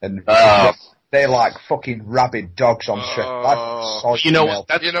birthday and. They're like fucking rabid dogs on strip. You know what,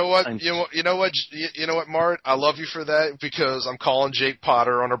 Mart? I love you for that because I'm calling Jake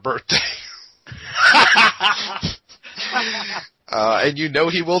Potter on her birthday. And you know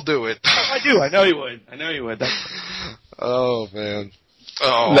he will do it. I do. I know he would. Oh, man.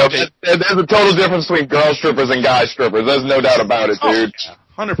 Oh, no, there's a total difference between girl strippers and guy strippers. There's no doubt about it, dude.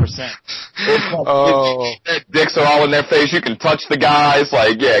 100%. Dicks are all in their face. You can touch the guys.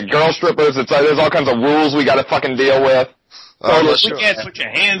 Like, yeah, girl strippers, there's all kinds of rules we gotta fucking deal with. You can't put your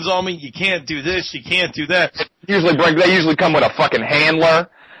hands on me. You can't do this. You can't do that. They usually come with a fucking handler.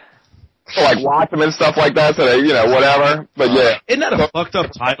 To, like, watch them and stuff like that, so they, whatever. But yeah. Isn't that a fucked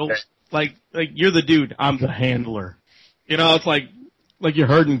up title? Like you're the dude, I'm the handler. It's like you're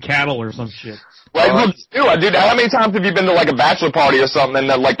herding cattle or some shit. Right, dude, how many times have you been to like a bachelor party or something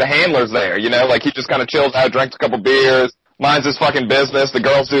and like the handler's there, like he just kind of chills out, drinks a couple beers, minds his fucking business, the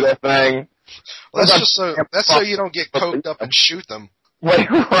girls do their thing. Well, that's so you don't get coked up and shoot them. Right,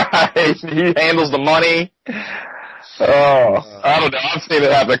 he handles the money. I don't know, I've seen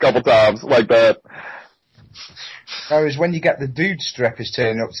it happen a couple times like that. Whereas when you get the dude strippers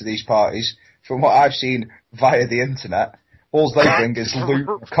turning up to these parties, from what I've seen via the internet, all they bring is loot,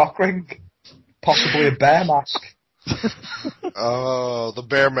 a cock ring. Possibly a bear mask. Oh, the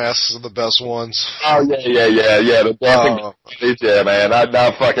bear masks are the best ones. Oh, yeah, the dancing yeah, man.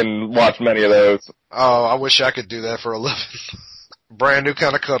 I've fucking watched many of those. Oh, I wish I could do that for a living. Brand new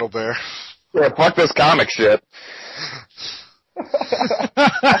kind of cuddle bear. Yeah, fuck this comic shit.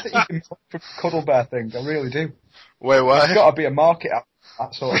 I think you can for cuddle bear thing, I really do. Wait, what? There's got to be a market out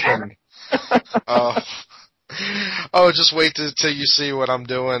that sort of thing. Oh, just wait till you see what I'm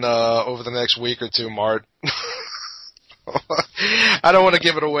doing over the next week or two, Mart. I don't want to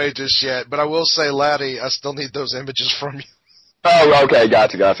give it away just yet, but I will say, Laddie, I still need those images from you. Oh, okay,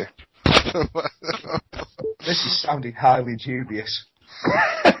 gotcha. This is sounding highly dubious.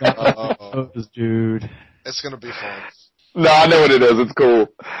 Dude. It's going to be fun. No, I know what it is. It's cool.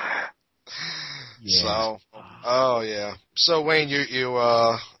 Yeah. So, oh yeah. So Wayne, you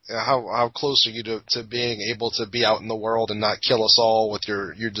how close are you to being able to be out in the world and not kill us all with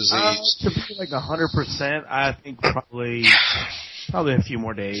your disease? To be like 100%, I think probably a few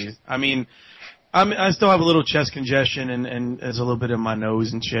more days. I mean, I still have a little chest congestion and there's a little bit in my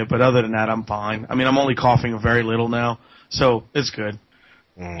nose and shit, but other than that, I'm fine. I mean, I'm only coughing very little now, so it's good.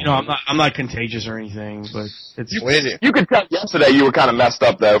 I'm not contagious or anything, but it's. You could tell yesterday you were kind of messed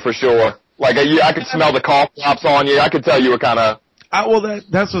up though, for sure. Like I could smell the cough drops on you. I could tell you were kind of. Well,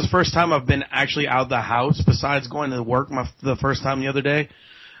 that's the first time I've been actually out of the house besides going to work the first time the other day.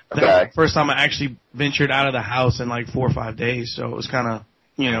 Okay. That was the first time I actually ventured out of the house in like 4 or 5 days. So it was kind of,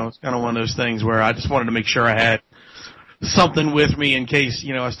 it's kind of one of those things where I just wanted to make sure I had something with me in case,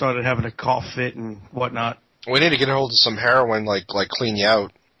 I started having a cough fit and whatnot. We need to get a hold of some heroin, like clean you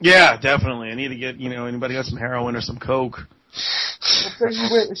out. Yeah, definitely. I need to get, anybody got some heroin or some coke. Well, you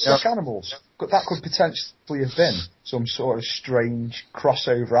work with sick animals. That could potentially have been some sort of strange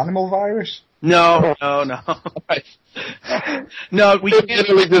crossover animal virus. No. No, we can't.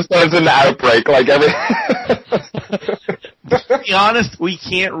 It just turns into outbreak, like every. To be honest, we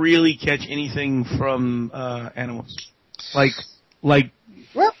can't really catch anything from animals, like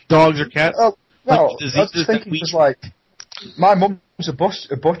dogs or cats. Oh no, like I was thinking just like my mum's a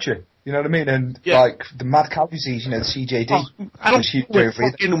butcher. You know what I mean? And like the mad cow disease, the CJD. I don't know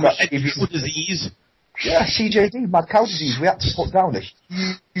fucking disease. Yeah, CJD, mad cow disease. We had to put down a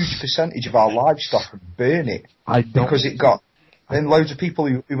huge percentage of our livestock and burn it because it got. Then loads of people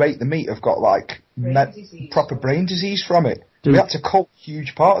who ate the meat have got like proper brain disease from it. Dude. We had to cut a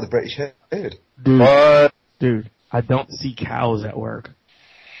huge part of the British herd. Dude. I don't see cows at work.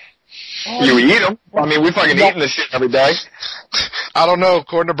 You eat them. I mean, we fucking eating this shit every day. I don't know.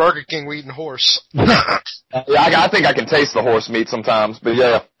 According to Burger King, we eating horse. Yeah, I think I can taste the horse meat sometimes, but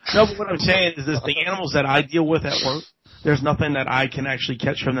yeah. No, but what I'm saying is this, the animals that I deal with at work, there's nothing that I can actually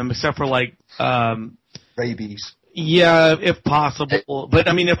catch from them except for like, Rabies. yeah, if possible. But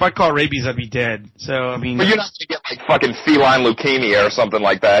I mean, if I caught rabies, I'd be dead. So, I mean. But you're not gonna get like fucking feline leukemia or something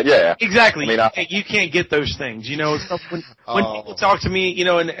like that, yeah. Exactly. I mean, you can't get those things, you know. When people talk to me, you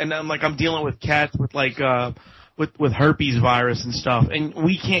know, and I'm like, I'm dealing with cats with like, with herpes virus and stuff, and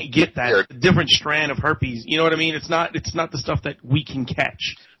we can't get that different strand of herpes. You know what I mean? It's not the stuff that we can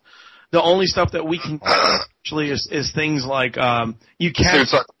catch. The only stuff that we can catch actually is things like you can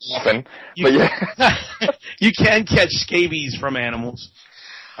you can catch scabies from animals.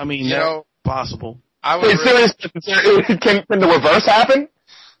 I mean, that's possible. Wait, seriously, can the reverse happen?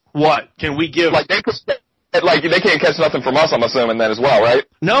 What can we give? Like they can't catch nothing from us. I'm assuming then as well, right?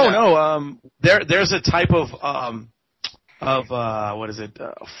 No. There's a type of what is it?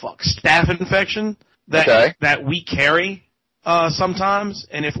 Staph infection that we carry sometimes,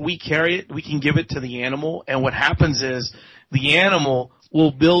 and if we carry it, we can give it to the animal. And what happens is the animal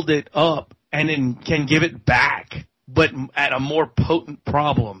will build it up and then can give it back, but at a more potent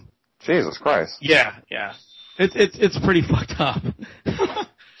problem. Jesus Christ. Yeah. It's pretty fucked up.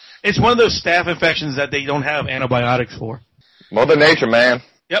 It's one of those staph infections that they don't have antibiotics for. Mother Nature, man.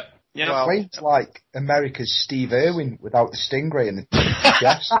 Yep. Yeah. Well, it's like America's Steve Irwin without the stingray in the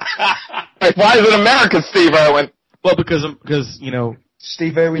chest. Like, why is it America's Steve Irwin? Well, because you know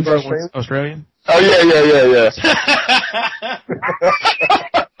Steve Irwin's Australian. Oh yeah.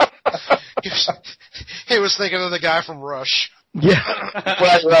 He was thinking of the guy from Rush. Yeah.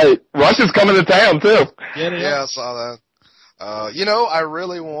 Right. Rush is coming to town too. Yeah, I saw that. I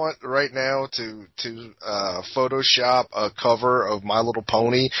really want right now to Photoshop a cover of My Little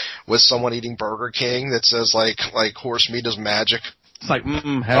Pony with someone eating Burger King that says like horse meat is magic. It's like,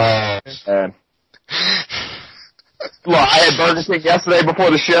 man. Look, I had Burger King yesterday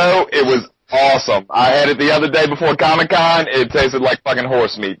before the show. It was awesome. I had it the other day before Comic-Con. It tasted like fucking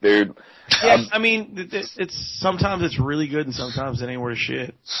horse meat, dude. Yeah, I mean, it's sometimes it's really good and sometimes it ain't worth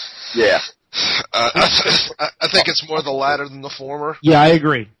shit. Yeah. I think it's more the latter than the former. Yeah, I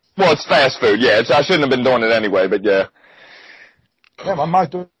agree. Well, it's fast food. Yeah, I shouldn't have been doing it anyway, but yeah. Yeah, my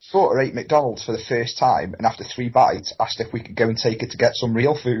daughter ate McDonald's for the first time, and after 3 bites, asked if we could go and take her to get some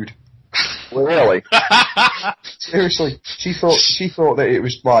real food. Really? Seriously, she thought that it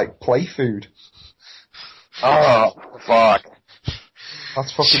was like play food. Oh, fuck.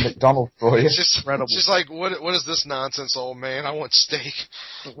 That's fucking McDonald's for you. It's incredible. She's like, what is this nonsense, old man? I want steak.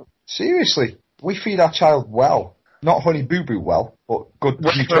 Seriously, we feed our child well. Not Honey Boo Boo well, but good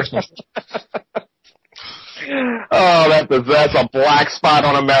nutritional. Oh, that's a black spot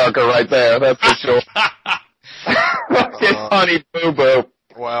on America right there. That's for sure. Honey Boo Boo.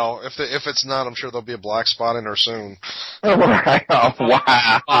 Well, if it's not, I'm sure there'll be a black spot in her soon. Oh,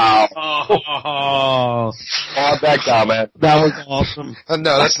 wow. Oh, that comment. That was awesome.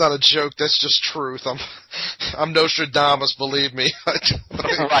 No, that's not a joke. That's just truth. I'm Nostradamus, believe me.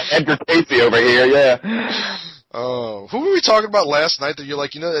 Right, Edgar Casey over here, yeah. Oh, who were we talking about last night that you're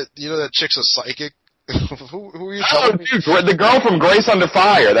like, you know that chick's a psychic? who were you talking about? Dude, the girl from Grace Under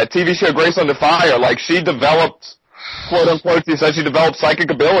Fire, that TV show Grace Under Fire, like she developed, quote unquote, she said she developed psychic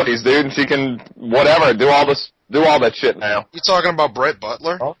abilities, dude, and she can, whatever, do all that shit now. You talking about Brett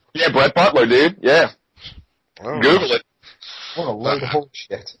Butler? Oh. Yeah, Brett Butler, dude, yeah. Oh. Google it. What a load of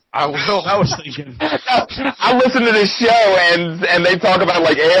bullshit. I will. I was thinking. I listen to this show and they talk about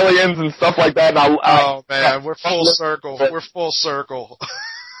like aliens and stuff like that. And oh man, we're full circle. We're full circle.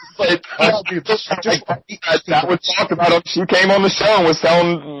 But that was talked about. She came on the show and was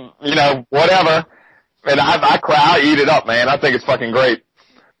telling, whatever. And I eat it up, man. I think it's fucking great.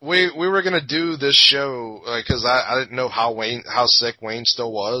 We were gonna do this show because I didn't know how sick Wayne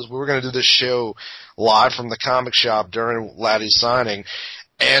still was. We were gonna do this show live from the comic shop during Laddie's signing,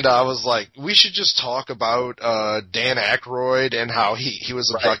 and I was like, we should just talk about Dan Aykroyd and how he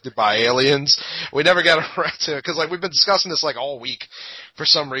was abducted by aliens. We never got around to it because like we've been discussing this like all week for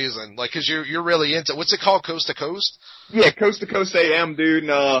some reason, like because you're really into what's it called, Coast to Coast? Yeah, Coast to Coast AM, dude.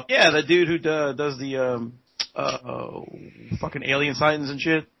 Yeah, the dude who does the fucking alien sightings and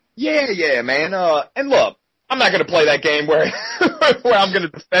shit. Yeah, man. And look, I'm not gonna play that game where I'm gonna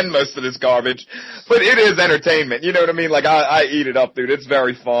defend most of this garbage, but it is entertainment. You know what I mean? Like I eat it up, dude. It's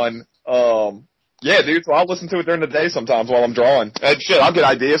very fun. Yeah, dude. So I'll listen to it during the day sometimes while I'm drawing. And shit, I'll get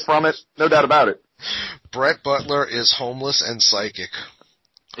ideas from it. No doubt about it. Brett Butler is homeless and psychic.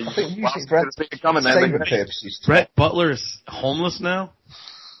 I think using it for entertainment purposes. Brett Butler's homeless now?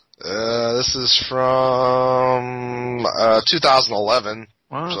 This is from 2011.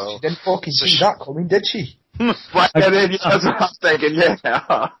 Wow. So, She didn't fucking see that coming, did she? Right, that's what I'm thinking,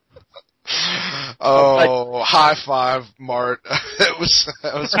 yeah. oh, high five, Mart. That was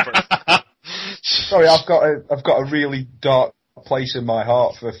perfect. Sorry, I've got a really dark place in my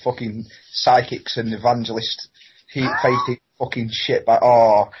heart for fucking psychics and evangelists. Faking fucking shit. But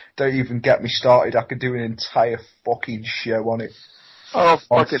don't even get me started. I could do an entire fucking show on it. Oh,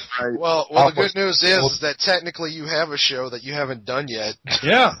 fucking right. Well, the good news is that technically you have a show that you haven't done yet.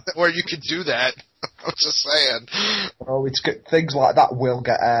 Yeah. Where you could do that. I was just saying. Oh, it's good. Things like that will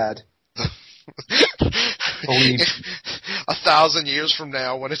get aired. 1,000 years from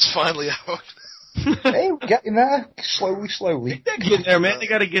now, when it's finally out. Hey, we're getting there. Slowly. They're getting there, man. They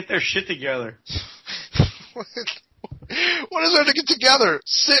gotta get their shit together. What is there to get together?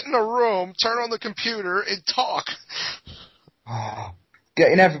 Sit in a room, turn on the computer, and talk.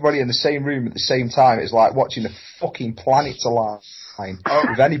 Getting everybody in the same room at the same time is like watching the fucking planets align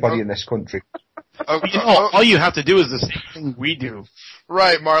with anybody in this country. All you have to do is the same thing we do.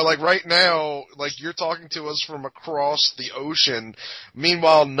 Right, Mar, like right now, like you're talking to us from across the ocean.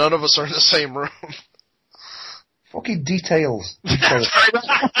 Meanwhile, none of us are in the same room. Fucking details.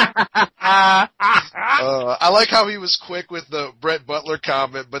 I like how he was quick with the Brett Butler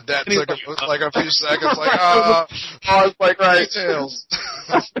comment, but that took like a few seconds. Like, I was like, right. Details.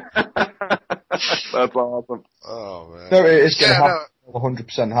 That's awesome. Oh man. No, it's going to happen.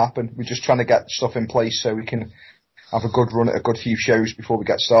 100% happen. We're just trying to get stuff in place so we can have a good run at a good few shows before we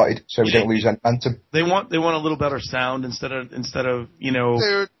get started, so we don't lose any momentum. They want a little better sound instead of Dude,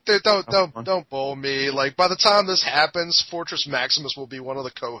 don't bull me. Like by the time this happens, Fortress Maximus will be one of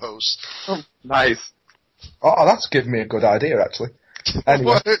the co-hosts. Oh, nice. Oh, that's given me a good idea, actually.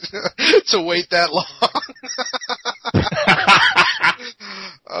 Anyway. To wait that long.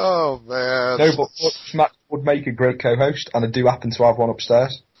 Oh man. No, but Max would make a great co-host, and I do happen to have one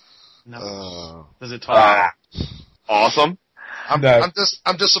upstairs. No. Does it talk? Awesome. I'm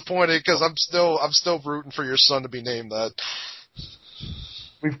disappointed because I'm still rooting for your son to be named that.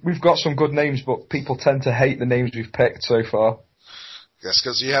 We've got some good names, but people tend to hate the names we've picked so far. Yes,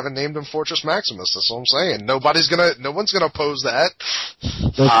 because you haven't named him Fortress Maximus. That's what I'm saying. No one's gonna oppose that.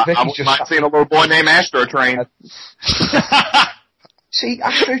 I wouldn't mind seeing a little boy named Astro Train. See,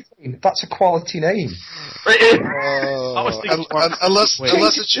 Astro Train, that's a quality name. Unless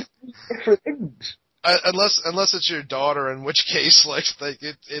it's different things. Unless it's your daughter, in which case,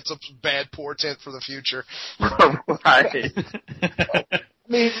 it's a bad portent for the future. Right. I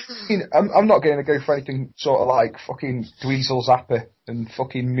mean, I'm not going to go for anything sort of like fucking Dweezil Zappa and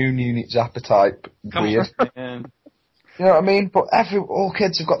fucking Moon Unit Zappa type weird. Man. You know what I mean? But all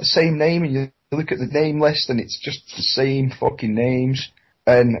kids have got the same name, and you look at the name list, and it's just the same fucking names.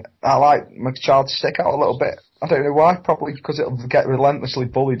 And I like my child to stick out a little bit. I don't know why. Probably because it'll get relentlessly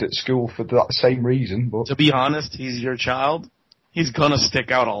bullied at school for that same reason. But to be honest, he's your child. He's gonna stick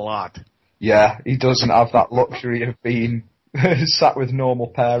out a lot. Yeah, he doesn't have that luxury of being sat with normal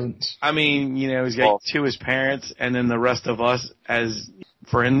parents. I mean, he's got two his parents, and then the rest of us as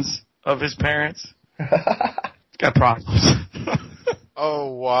friends of his parents. Got problems.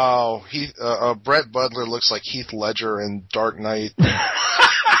 Oh wow, Brett Butler looks like Heath Ledger in Dark Knight.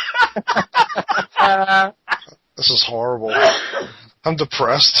 This is horrible. I'm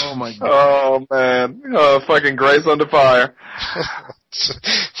depressed. Oh my god. Oh man. Oh, fucking Grace Under Fire. She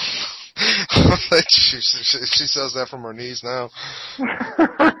says that from her knees now.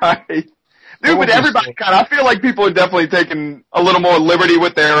 Right. Dude, but everybody I feel like people are definitely taking a little more liberty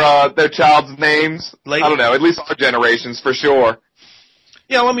with their child's names. I don't know, at least our generations for sure.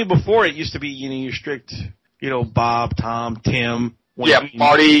 Yeah, well, I mean, before it used to be, your strict, Bob, Tom, Tim. Wayne. Yeah,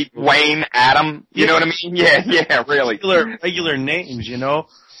 Marty, Wayne, Adam. You know what I mean? Yeah, really. Regular names,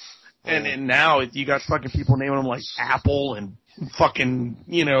 And now you got fucking people naming them like Apple and fucking,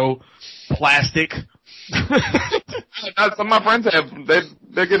 Plastic. Some of my friends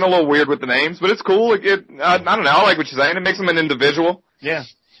they're getting a little weird with the names, but it's cool. I don't know. I like what you're saying. It makes them an individual. Yeah.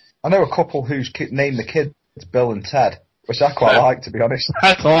 I know a couple who's named the kids Bill and Ted, which I quite like, to be honest.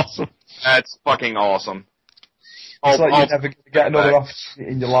 That's awesome. That's fucking awesome. It's like you're never going to get another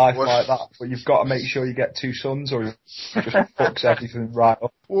opportunity in your life like that, but you've got to make sure you get two sons or it just fucks everything right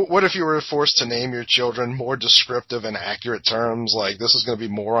up. What if you were forced to name your children more descriptive and accurate terms, like this is going to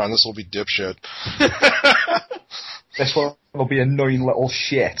be moron, this will be dipshit? This one will be annoying little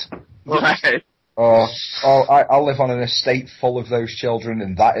shit. Right. I live on an estate full of those children,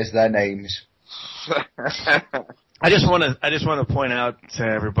 and that is their names. I just want to point out to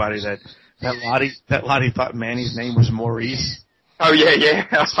everybody that Lottie thought Manny's name was Maurice. Oh yeah.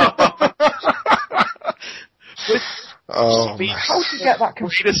 How did you get that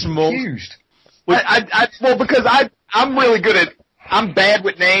confused? Well, because I'm really good at, I'm bad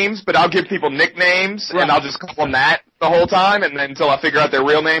with names, but I'll give people nicknames, and I'll just call them that the whole time, and then until I figure out their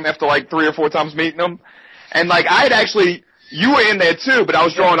real name after like 3 or 4 times meeting them. And like, you were in there too, but I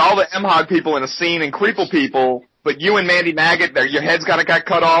was drawing all the M-Hog people in a scene and Creeple people, but you and Mandy Maggot, your heads kind of got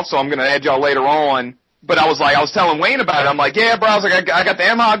cut off, so I'm going to add y'all later on. But I was telling Wayne about it. I'm like, yeah, bro, I was like, I got the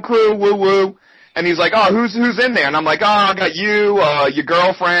M-Hog crew, woo-woo. And he's like, oh, who's in there? And I'm like, oh, I got you, your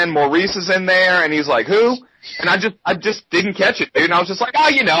girlfriend, Maurice is in there. And he's like, who? And I just didn't catch it, dude. And I was just like, oh,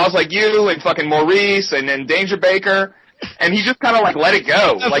 I was like, you and fucking Maurice and then Danger Baker. And he just kind of like let it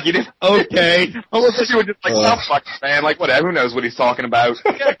go. Like you didn't. Okay. You were just like, oh, fuck, man. Like whatever. Who knows what he's talking about?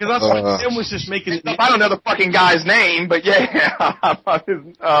 Yeah, because I thought Tim was just making. I don't know the fucking guy's name, but yeah.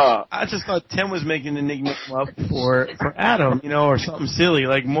 I just thought Tim was making the nickname up for Adam, or something silly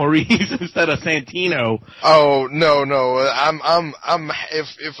like Maurice instead of Santino. Oh no. I'm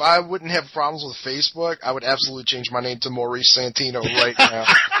if I wouldn't have problems with Facebook, I would absolutely change my name to Maurice Santino right now.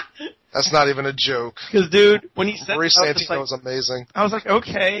 That's not even a joke. Because, dude, when he said Maurice Santino was amazing. I was like,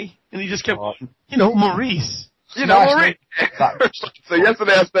 okay. And he just kept going, Maurice. Maurice. So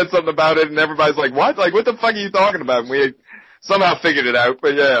yesterday I said something about it, and everybody's like, what? Like, what the fuck are you talking about? And we somehow figured it out,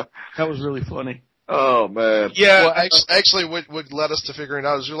 but yeah. That was really funny. Oh, man. Yeah. Well, actually, what led us to figuring it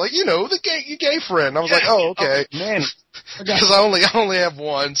out is you're like, your gay friend. I was like, oh, okay. Oh, man. Because I only have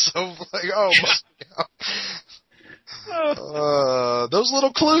one, so like, oh, those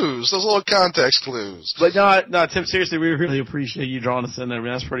little clues, those little context clues. But no, Tim, seriously, we really appreciate you drawing us in there,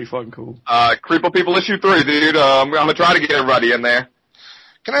 man. That's pretty fucking cool. Creeple People issue 3, dude. I'm gonna try to get everybody in there.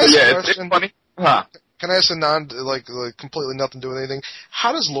 Can I ask a question? It's funny. Huh. Can I ask a completely nothing to do with anything?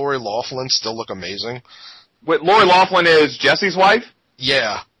 How does Lori Loughlin still look amazing? Wait, Lori Loughlin is Jesse's wife?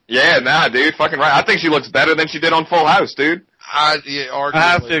 Yeah. Yeah, nah, dude, fucking right. I think she looks better than she did on Full House, dude. I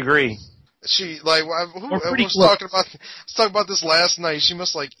have to agree. She I was talking about this last night. She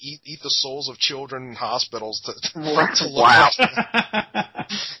must eat the souls of children in hospitals to look. Wow.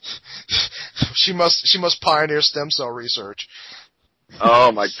 She must pioneer stem cell research.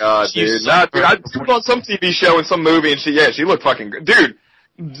 Oh my god, dude! Nah, dude, I was on some TV show and some movie, and she looked fucking good, dude.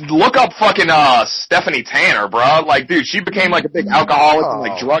 Look up fucking Stephanie Tanner, bro. Like, dude, she became like a big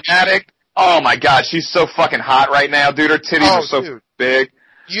alcoholic and drug addict. Oh my god, she's so fucking hot right now, dude. Her titties are so big.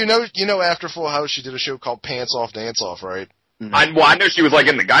 You know, after Full House, she did a show called Pants Off, Dance Off, right? Mm-hmm. I know she was I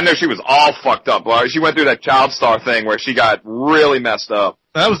know she was all fucked up. She went through that child star thing where she got really messed up.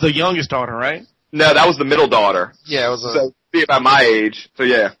 That was the youngest daughter, right? No, that was the middle daughter. Yeah, it was so be about my age. So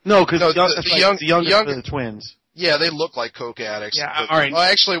yeah. No, because the youngest of the twins. Yeah, they look like coke addicts. Yeah, all right. Well,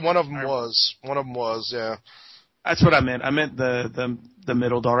 actually, one of them was. Yeah. That's what I meant. I meant the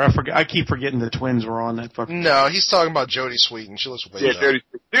middle daughter. I keep forgetting the twins were on that fucking. No, he's talking about Jodie Sweetin. She looks way better. Jodie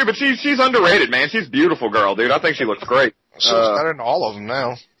Sweetin. Dude, but she's underrated, man. She's a beautiful girl, dude. I think she looks great. She looks better than all of them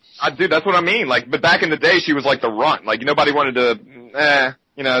now. Dude, that's what I mean. Like, but back in the day, she was like the runt. Like, nobody wanted to.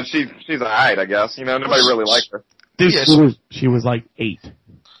 She's alright, I guess. Nobody really liked her. Dude, she was like 8.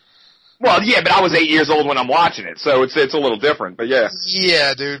 Well, yeah, but I was 8 years old when I'm watching it, so it's a little different. But yeah.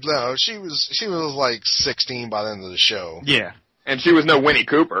 Yeah, dude. No, she was like 16 by the end of the show. Yeah. And she was no Winnie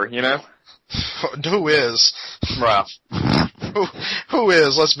Cooper, Who is? Right. Who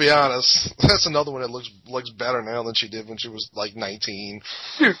is? Let's be honest. That's another one that looks better now than she did when she was like 19.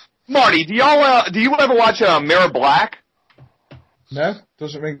 Dude, Marty, do you ever watch Mirror Black? No,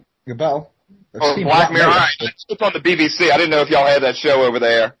 doesn't ring a bell. Black Mirror. It's on the BBC. I didn't know if y'all had that show over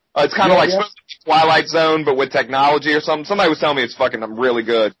there. It's kind of like Twilight Zone, but with technology or something. Somebody was telling me it's fucking really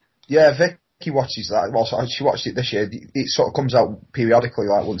good. Yeah, Vicky watches that. Well, she watched it this year. It sort of comes out periodically,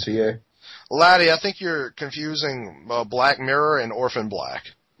 like once a year. Laddie, I think you're confusing Black Mirror and Orphan Black.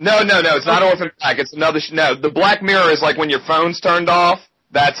 No, it's not Orphan Black. It's another. No, the Black Mirror is like when your phone's turned off.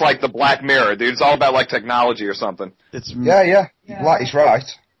 That's like the Black Mirror, dude. It's all about like technology or something. Yeah. Laddie's right.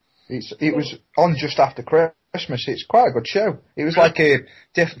 It was on just after Christmas. It's quite a good show. It was like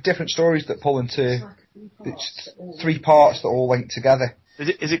different stories that pull into 3 parts that all link together.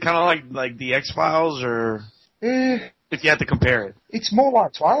 Is it kind of like the X-Files, or if you had to compare it? It's more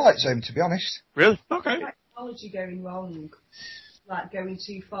like Twilight Zone, to be honest. Really? Okay. Technology going wrong, like going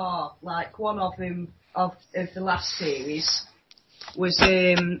too far. Like one of them of the last series was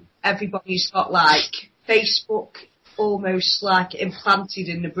everybody's got like Facebook almost like implanted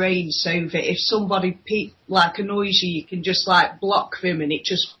in the brain, so that if somebody annoys you, you can just like block them and it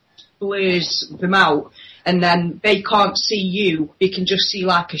just blurs them out, and then they can't see you. They can just see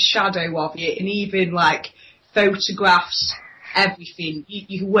like a shadow of you, and even like photographs, everything.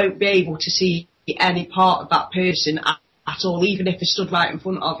 You won't be able to see any part of that person at all, even if they stood right in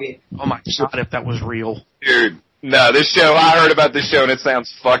front of you. Oh my god, if that was real. Dude, no, this show, I heard about this show and it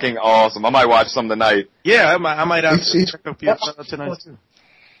sounds fucking awesome. I might watch some tonight. Yeah, I might have to check out tonight too.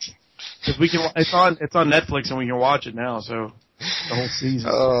 Because it's on Netflix and we can watch it now, so the whole season.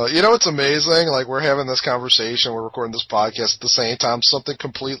 You know what's amazing? Like, we're having this conversation, we're recording this podcast at the same time, something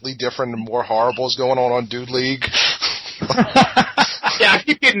completely different and more horrible is going on Dude League. Yeah,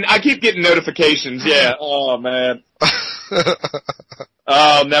 I keep getting notifications, yeah. Oh, man.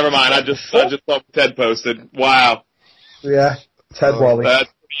 Oh, never mind. I just saw what Ted posted. Wow. Yeah, Ted Wally. That's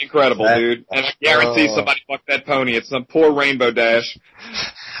pretty incredible, dude. And I guarantee somebody fucked that pony. It's some poor Rainbow Dash.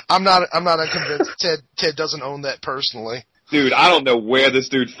 I'm not convinced Ted doesn't own that personally. Dude, I don't know where this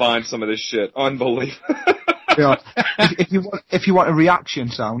dude finds some of this shit. Unbelievable. Yeah. If you want a reaction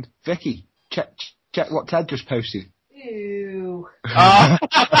sound, Vicky, check what Ted just posted. Ew.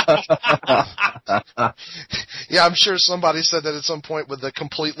 Yeah, I'm sure somebody said that at some point with a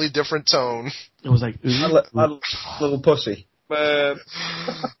completely different tone. It was like, Little pussy.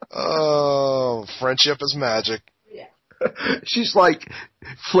 Oh, friendship is magic. Yeah. She's like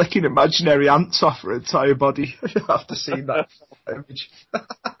flicking imaginary ants off her entire body. You'll have to see that image. You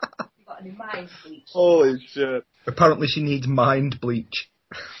got any mind bleach? Holy shit. Apparently she needs mind bleach.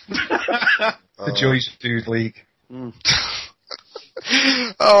 The joys of Dude League. Mm.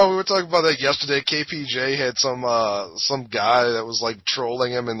 Oh, we were talking about that yesterday. KPJ had some guy that was like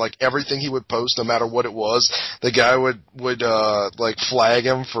trolling him, and like everything he would post, no matter what it was, the guy would like flag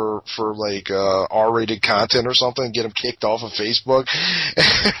him for like R-rated content or something, and get him kicked off of Facebook.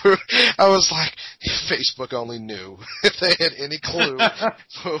 I was like, Facebook only knew if they had any clue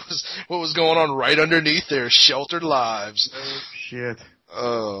what was going on right underneath their sheltered lives. Oh shit.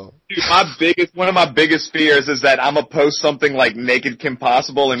 Oh. Dude, one of my biggest fears is that I'm gonna post something like Naked Kim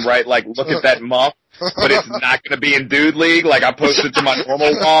Possible and write like, look at that muff, but it's not gonna be in Dude League. Like, I post it to my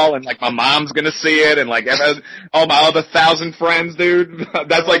normal wall and like my mom's gonna see it and like all my other 1,000 friends, dude.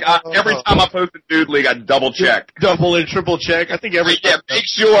 That's like, every time I post in Dude League, I double check. Double and triple check. I think every Yeah, make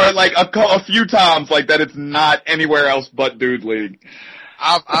sure like a few times like that it's not anywhere else but Dude League.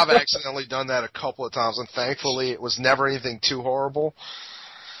 I've accidentally done that a couple of times, and thankfully it was never anything too horrible.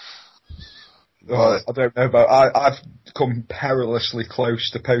 I don't know about. I've come perilously close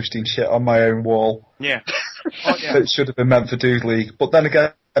to posting shit on my own wall. Yeah. That should have been meant for Dude League, but then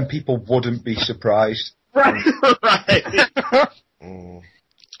again, people wouldn't be surprised. Right.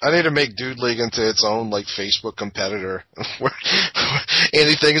 I need to make Dude League into its own like Facebook competitor, where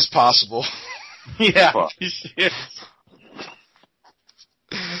anything is possible. Yeah.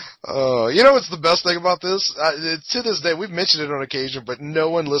 You know what's the best thing about this? To this day, we've mentioned it on occasion, but no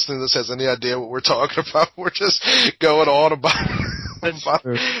one listening to this has any idea what we're talking about. We're just going on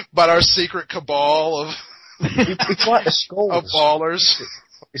about our secret cabal of it's like the skulls of ballers.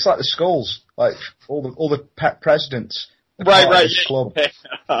 It's like the skulls, like all the pet presidents. Right. Club.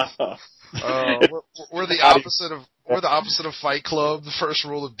 We're the opposite of Fight Club. The first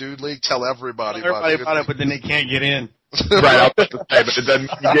rule of Dude League: tell everybody about it, but then they can't get in. Right, I was about to say, but it doesn't mean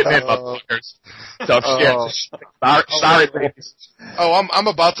you get in, motherfuckers. Tough shit. Sorry, ladies. Oh, I'm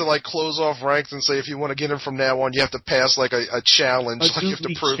about to like close off ranks and say if you want to get in from now on, you have to pass like a challenge, like you have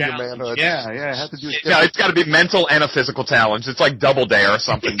to prove your manhood. Yeah, I have to do it. No, it's got to be mental and a physical challenge. It's like Double Dare or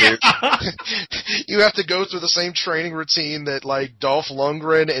something, dude. You have to go through the same training routine that like Dolph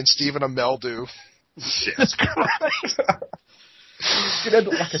Lundgren and Stephen Amell do. Jesus Christ. It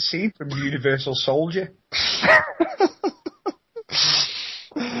ended up like a scene from Universal Soldier.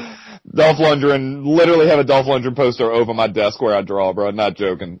 Dolph Lundgren, literally have a Dolph Lundgren poster over my desk where I draw, bro. Not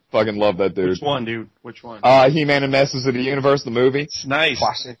joking. Fucking love that dude. Which one, dude? Which one? He-Man and Masters of the Universe, the movie. It's nice.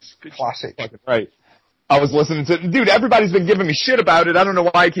 Classic. Fucking right. I was listening to, dude, everybody's been giving me shit about it. I don't know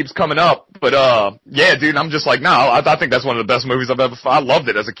why it keeps coming up, but yeah, dude, I'm just like, no, I think that's one of the best movies I've ever, I loved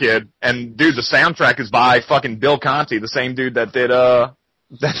it as a kid. And dude, the soundtrack is by fucking Bill Conti, the same dude that did,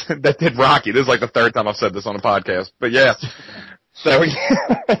 that did Rocky. This is like the third time I've said this on a podcast, but yeah. So,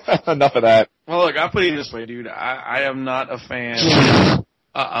 enough of that. Well, look, I'll put it this way, dude. I am not a fan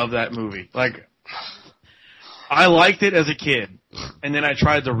of that movie. Like, I liked it as a kid, and then I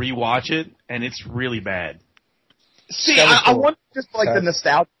tried to rewatch it, and it's really bad. See, I want just like the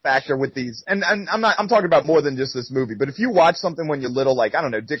nostalgia factor with these, and I'm talking about more than just this movie, but if you watch something when you're little, like, I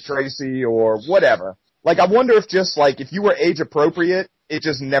don't know, Dick Tracy or whatever, like, I wonder if just, like, if you were age appropriate, it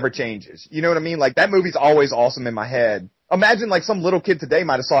just never changes. You know what I mean? Like, that movie's always awesome in my head. imagine like some little kid today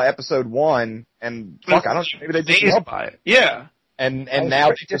might have saw episode 1 and fuck, I don't know, maybe they just loved by it. Yeah. And I was now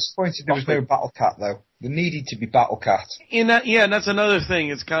pretty disappointed there was no Battle Cat though. There needed to be Battle Cat. And that's another thing.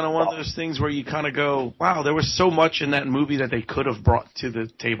 It's kind of one of those things where you kind of go, wow, there was so much in that movie that they could have brought to the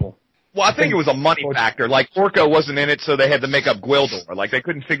table. Well, I think it was a money factor. Like, Orko wasn't in it, so they had to make up Gwildor. Like, they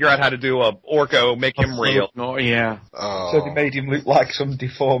couldn't figure out how to do a Orko, make him real. Oh, yeah. So they made him look like some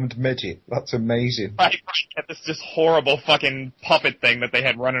deformed midget. That's amazing. Right. This just horrible fucking puppet thing that they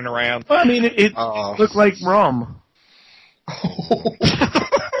had running around. Well, I mean, it looked like rum.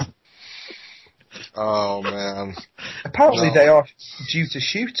 Oh, man. Apparently they are due to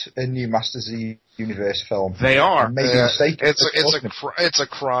shoot a new Masters of the Universe film. They are. Made a mistake. It's a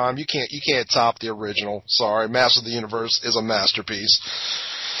crime. You can't top the original. Sorry, Masters of the Universe is a masterpiece.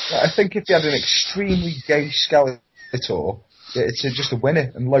 I think if you had an extremely gay Skeletor, it's just a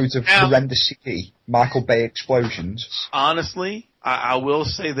winner and loads of horrendous CG, Michael Bay explosions. Honestly, I will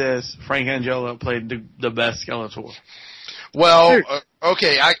say this: Frank Angelo played the best Skeletor. Well,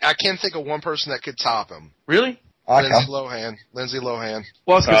 okay, I can't think of one person that could top him. Really? Lindsay Lohan.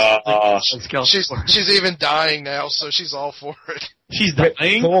 Well, she's even dying now, so she's all for it. She's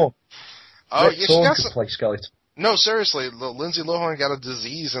dying? Oh, yeah, she got to play Skeletor. No, seriously, Lindsay Lohan got a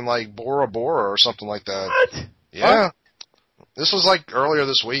disease in like Bora Bora or something like that. What? Yeah. What? This was like earlier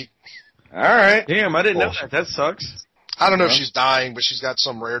this week. Alright. Damn, I didn't know that. That sucks. I don't know if she's dying, but she's got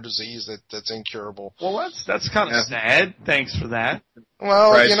some rare disease that's incurable. Well, that's kind of sad. Thanks for that.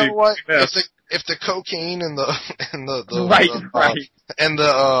 Well, right, you know what? If the cocaine and the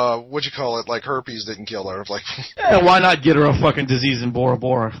what'd you call it, like herpes didn't kill her, like yeah, why not get her a fucking disease in Bora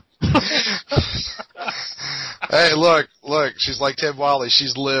Bora? Hey, look, she's like Ted Wiley.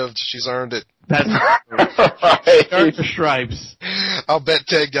 She's lived. She's earned it. That's right. Earned the stripes. I'll bet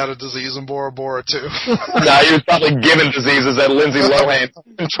Ted got a disease in Bora Bora, too. Nah, he was probably given diseases that Lindsay Lohan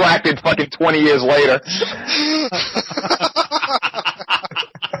contracted fucking 20 years later.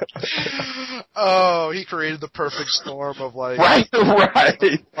 Oh, he created the perfect storm of like... Right. What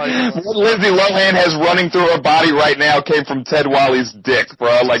Lindsay Lohan has running through her body right now came from Ted Wiley's dick,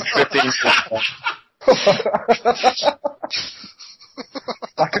 bro, like 15 years ago.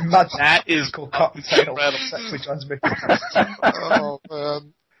 Like a mad that is called Cottontail sexually transmitted. Oh,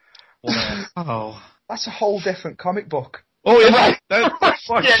 man. Oh. That's a whole different comic book. Oh, yeah, right.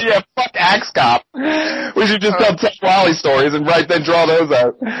 Fuck Axe Cop. We should just tell Ted Wiley stories and then draw those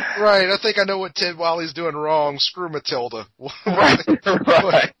out. Right, I think I know what Ted Wiley's doing wrong. Screw Matilda. Right.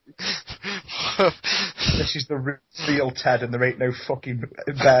 This is the real Ted and there ain't no fucking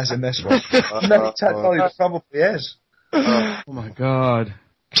bears in this one. No, Ted Wiley probably is. Oh my god.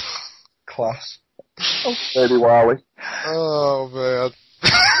 Class. Oh, Baby Wiley. Oh, man.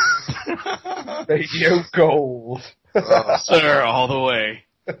 Radio Gold. Sir, all the way.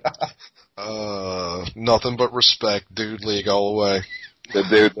 Nothing but respect, Dude League all the way. The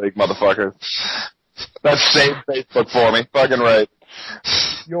Dude League, motherfucker. That's safe Facebook for me. Fucking right.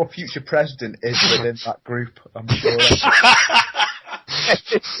 Your future president is within that group, I'm sure.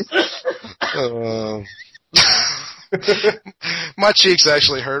 My cheeks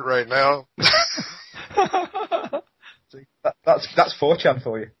actually hurt right now. That's 4chan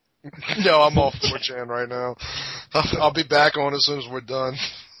for you. No, I'm off 4chan right now. I'll be back on as soon as we're done.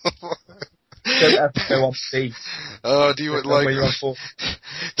 Don't ever go on C. Oh, do you like?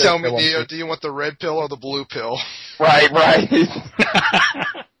 Tell me, Neo, do you want the red pill or the blue pill? Right.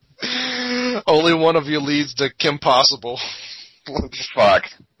 Only one of you leads to Kim Possible. Fuck.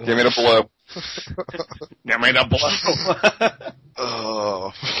 Give me the blue. Give me the blue.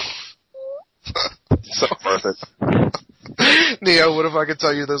 Oh. So perfect. Neo, what if I could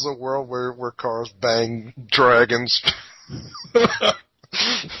tell you there's a world where cars bang dragons?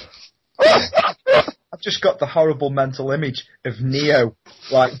 I've just got the horrible mental image of Neo,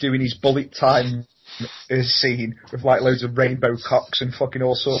 like, doing his bullet time scene with, like, loads of rainbow cocks and fucking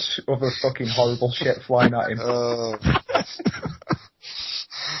all sorts of other fucking horrible shit flying at him.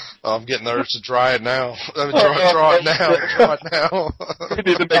 I'm getting the urge to dry it now. I mean, draw it now. We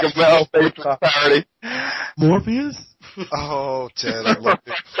need to make a Mel face parody. Morpheus? Oh, Ted, I love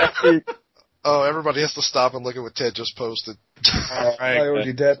you. Oh, everybody has to stop and look at what Ted just posted. I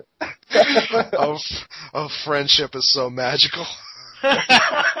already did. Friendship is so magical.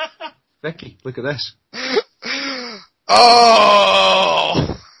 Becky, look at this.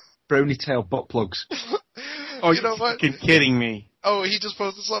 Oh! Brony tail butt plugs. Oh, you know what? You're kidding me. Oh, he just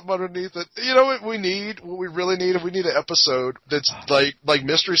posted something underneath it. You know what we need? What we really need? We need an episode that's like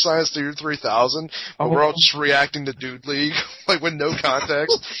Mystery Science Theater 3000, where we're all just reacting to Dude League, like with no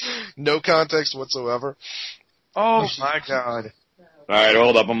context whatsoever. Oh my God. Alright,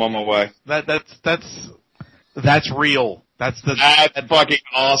 hold up, I'm on my way. That's real. That's fucking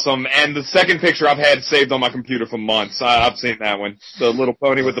awesome. And the second picture I've had saved on my computer for months. I've seen that one. The little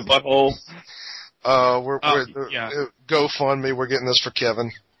pony with the butthole. GoFundMe, we're getting this for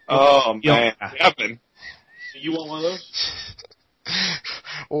Kevin. Oh, man. Kevin. You want one of those?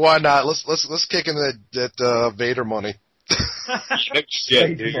 Why not? Let's kick in that Vader money.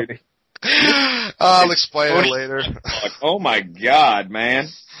 Shit, dude. I'll explain it later. Oh my God, man.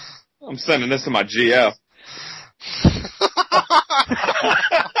 I'm sending this to my GF.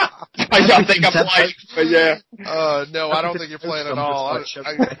 I don't think I'm playing, but yeah. No, I don't think you're playing at all.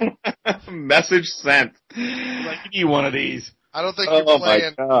 Message sent. Like, you need one of these. I don't think you're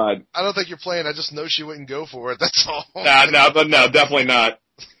playing. Oh my God. I don't think you're playing. I just know she wouldn't go for it. That's all. No, definitely not.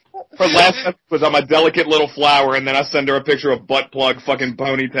 Her last message was I'm a delicate little flower, and then I send her a picture of butt plug fucking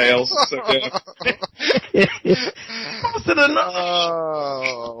ponytails. So, yeah.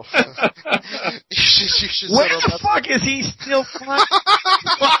 Oh. Where the fuck is he still flying?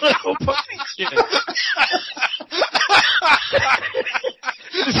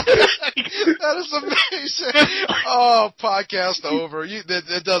 That is amazing. Oh, podcast over.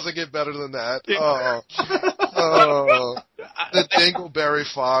 It doesn't get better than that. Oh. The Dingleberry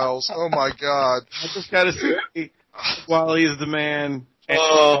Files. Oh my God. I just gotta say, while he's the man.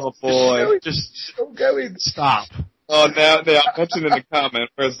 Oh boy. Just stop. Oh, now I mentioned in the comment.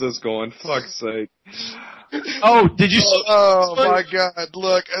 Where's this going? Fuck's sake. Oh, did you? Oh my God!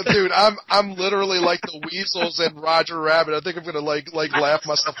 Look, dude, I'm literally like the weasels and Roger Rabbit. I think I'm gonna like laugh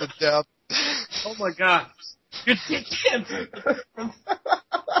myself to death. Oh my God! You're dickhead.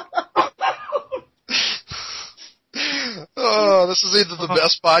 Oh, this is either the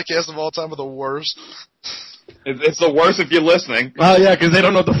best podcast of all time or the worst. It's the worst if you're listening. Oh yeah, because they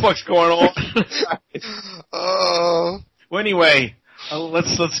don't know what the fuck's going on. Oh. Well, anyway,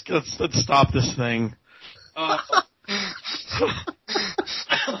 let's stop this thing. And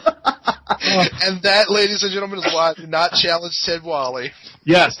that, ladies and gentlemen, is why I do not challenge Ted Wally.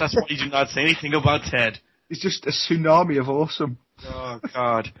 Yes, that's why you do not say anything about Ted. He's just a tsunami of awesome. Oh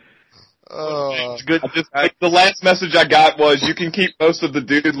God. It's good. The last message I got was, you can keep most of the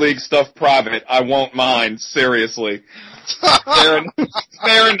Dude League stuff private. I won't mind. Seriously. Fair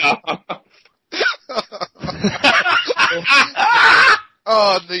enough.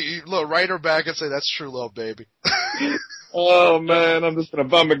 Look, write her back and say, that's true love, baby. Oh man, I'm just gonna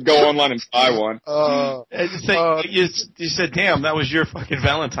go online and buy one. You said, damn, that was your fucking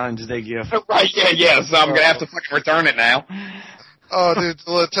Valentine's Day gift. Right, yeah, so I'm gonna have to fucking return it now. Oh, dude,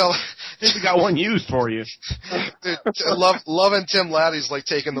 tell. We got one used for you. Dude, Love and Tim Laddie's like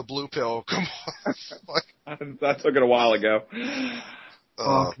taking the blue pill. Come on. I took it a while ago.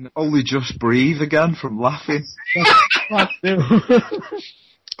 I can only just breathe again from laughing. I'm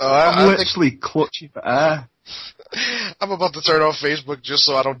literally clutching for air. I'm about to turn off Facebook just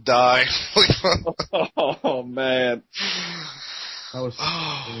so I don't die. Oh man. Oh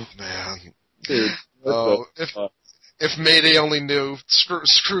man. Dude. If Mayday only knew,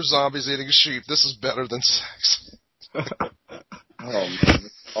 screw zombies eating sheep. This is better than sex. Oh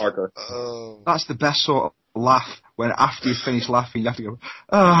man, Parker. That's the best sort of laugh. When after you finish laughing, you have to go,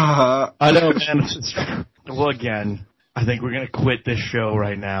 ah. I know, man. Well, again, I think we're gonna quit this show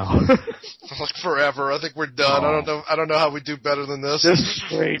right now. Like forever. I think we're done. I don't know how we do better than this. This is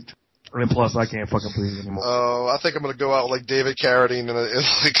great. And plus, I can't fucking breathe anymore. Oh, I think I'm gonna go out like David Carradine in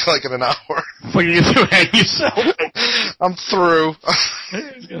like in an hour. What are you gonna do? Hang yourself? I'm through.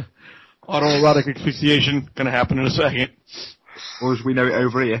 Autoerotic asphyxiation gonna happen in a second. Or as we know it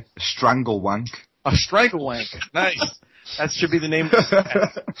over here, a strangle wank. A strangle wank. Nice. That should be the name.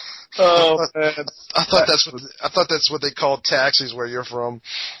 Oh man. I thought that's what they called taxis where you're from.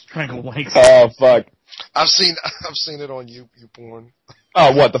 Strangle wank. Oh fuck. I've seen it on you porn.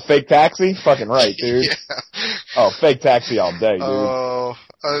 Oh, what, the fake taxi? Fucking right, dude. Yeah. Oh, fake taxi all day, dude. Oh,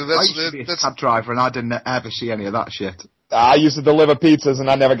 I used to be a cab driver, and I didn't ever see any of that shit. I used to deliver pizzas, and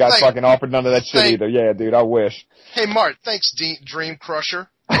I never got fucking offered none of that shit either. Yeah, dude, I wish. Hey, Mart, thanks, Dream Crusher.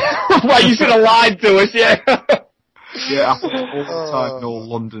 Right, you should have lied to us, yeah. Yeah, all the time in all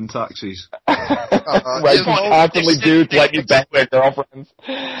London taxis. Right, constantly dudes let you back their girlfriends.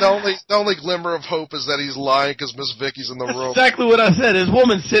 The only glimmer of hope is that he's lying because Miss Vicky's in the room. Exactly what I said. His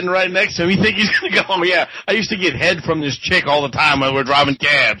woman's sitting right next to him. You think he's going to go, oh, yeah, I used to get head from this chick all the time when we're driving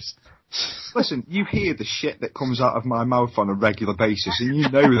cabs. Listen, you hear the shit that comes out of my mouth on a regular basis, and you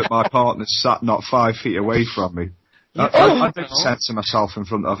know that my partner's sat not 5 feet away from me. I don't censor myself in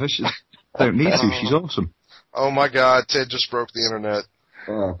front of her. I don't need to. She's awesome. Oh my God, Ted just broke the internet.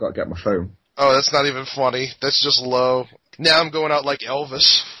 Oh, I've got to get my phone. Oh, that's not even funny. That's just low. Now I'm going out like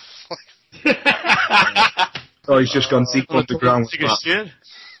Elvis. Oh, he's just gone deep underground.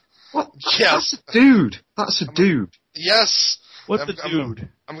 What? Yes. Dude, that's a dude. Yes. What's the dude?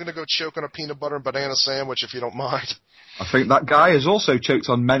 I'm going to go choke on a peanut butter and banana sandwich if you don't mind. I think that guy has also choked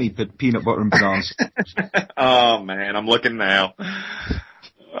on many peanut butter and bananas. Oh, man, I'm looking now.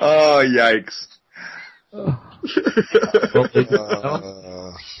 Oh, yikes.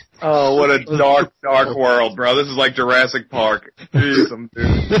 Oh, what a dark, dark world, bro. This is like Jurassic Park. Jeez, dude.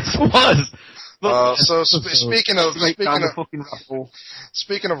 This was.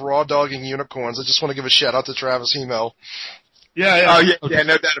 Speaking of raw dogging unicorns, I just want to give a shout out to Travis Hemel. Yeah. Oh, yeah,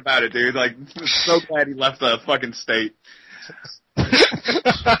 no doubt about it, dude. Like, so glad he left the fucking state. So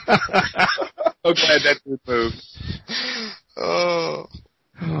glad that dude moved. Oh,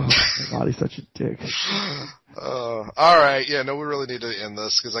 God, he's such a dick. Alright, yeah, no, we really need to end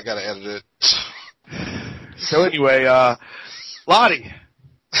this, because I gotta edit it. So anyway, Lottie.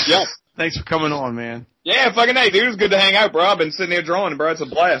 Yeah. Thanks for coming on, man. Yeah, fucking hey, dude. It's good to hang out, bro. I've been sitting here drawing, bro. It's a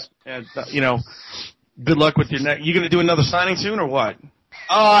blast. And, good luck with your next. You gonna do another signing soon, or what?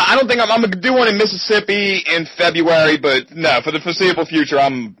 I don't think I'm gonna do one in Mississippi in February, but no, for the foreseeable future, I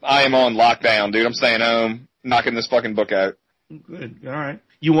am on lockdown, dude. I'm staying home, knocking this fucking book out. Good. All right.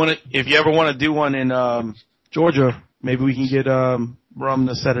 If you ever want to do one in Georgia, maybe we can get Rum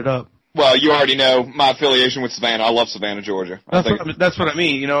to set it up. Well, you already know my affiliation with Savannah. I love Savannah, Georgia. That's what I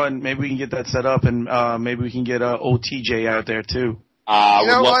mean, and maybe we can get that set up, and maybe we can get OTJ out there too. You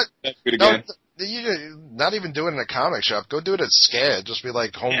know what? That again. Not even do it in a comic shop. Go do it at SCAD. Just be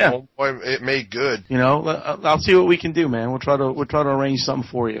like, homeboy, it made good. I'll see what we can do, man. We'll try to arrange something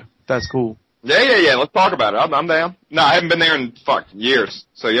for you. That's cool. Yeah. Let's talk about it. I'm down. No, I haven't been there in years.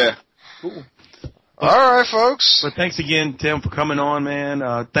 So yeah. Cool. All right, folks. But thanks again, Tim, for coming on,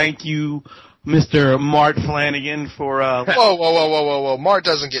 man. Thank you, Mr. Mart Flanagan, for. Whoa! Mart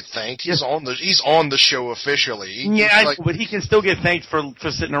doesn't get thanked. He's on the show officially. But he can still get thanked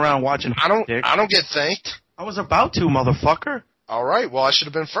for sitting around watching. I don't get thanked. I was about to, motherfucker. All right. Well, I should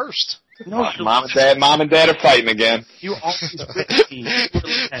have been first. No, Mom and Dad are fighting again. You always me.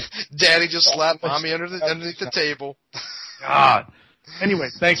 Daddy just slapped Mommy underneath the table. God. Anyway,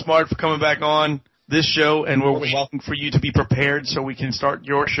 thanks, Mart, for coming back on this show, and we're waiting for you to be prepared so we can start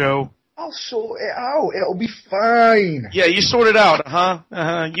your show. I'll sort it out. It'll be fine. Yeah, you sort it out, huh?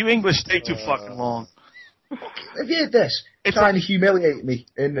 You English take too fucking long. Have you heard this? Trying to humiliate me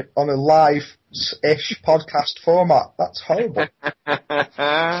on a live-ish podcast format. That's horrible.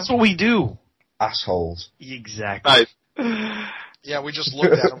 That's what we do. Assholes. Exactly. Right. Yeah, we just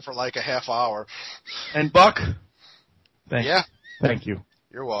looked at him for like a half hour. And Buck? Thank you.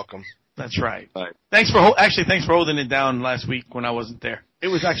 You're welcome. That's right. Right. Thanks for holding it down last week when I wasn't there. It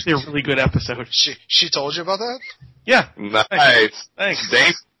was actually a really good episode. She told you about that? Yeah. Nice. Thanks.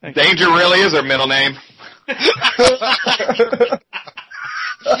 Danger really is her middle name. You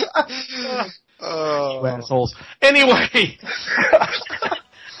assholes. Anyway,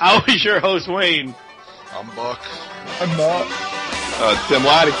 I was your host, Wayne. I'm Buck. I'm not. Tim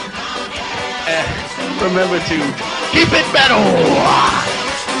Laddie. And remember to keep it metal.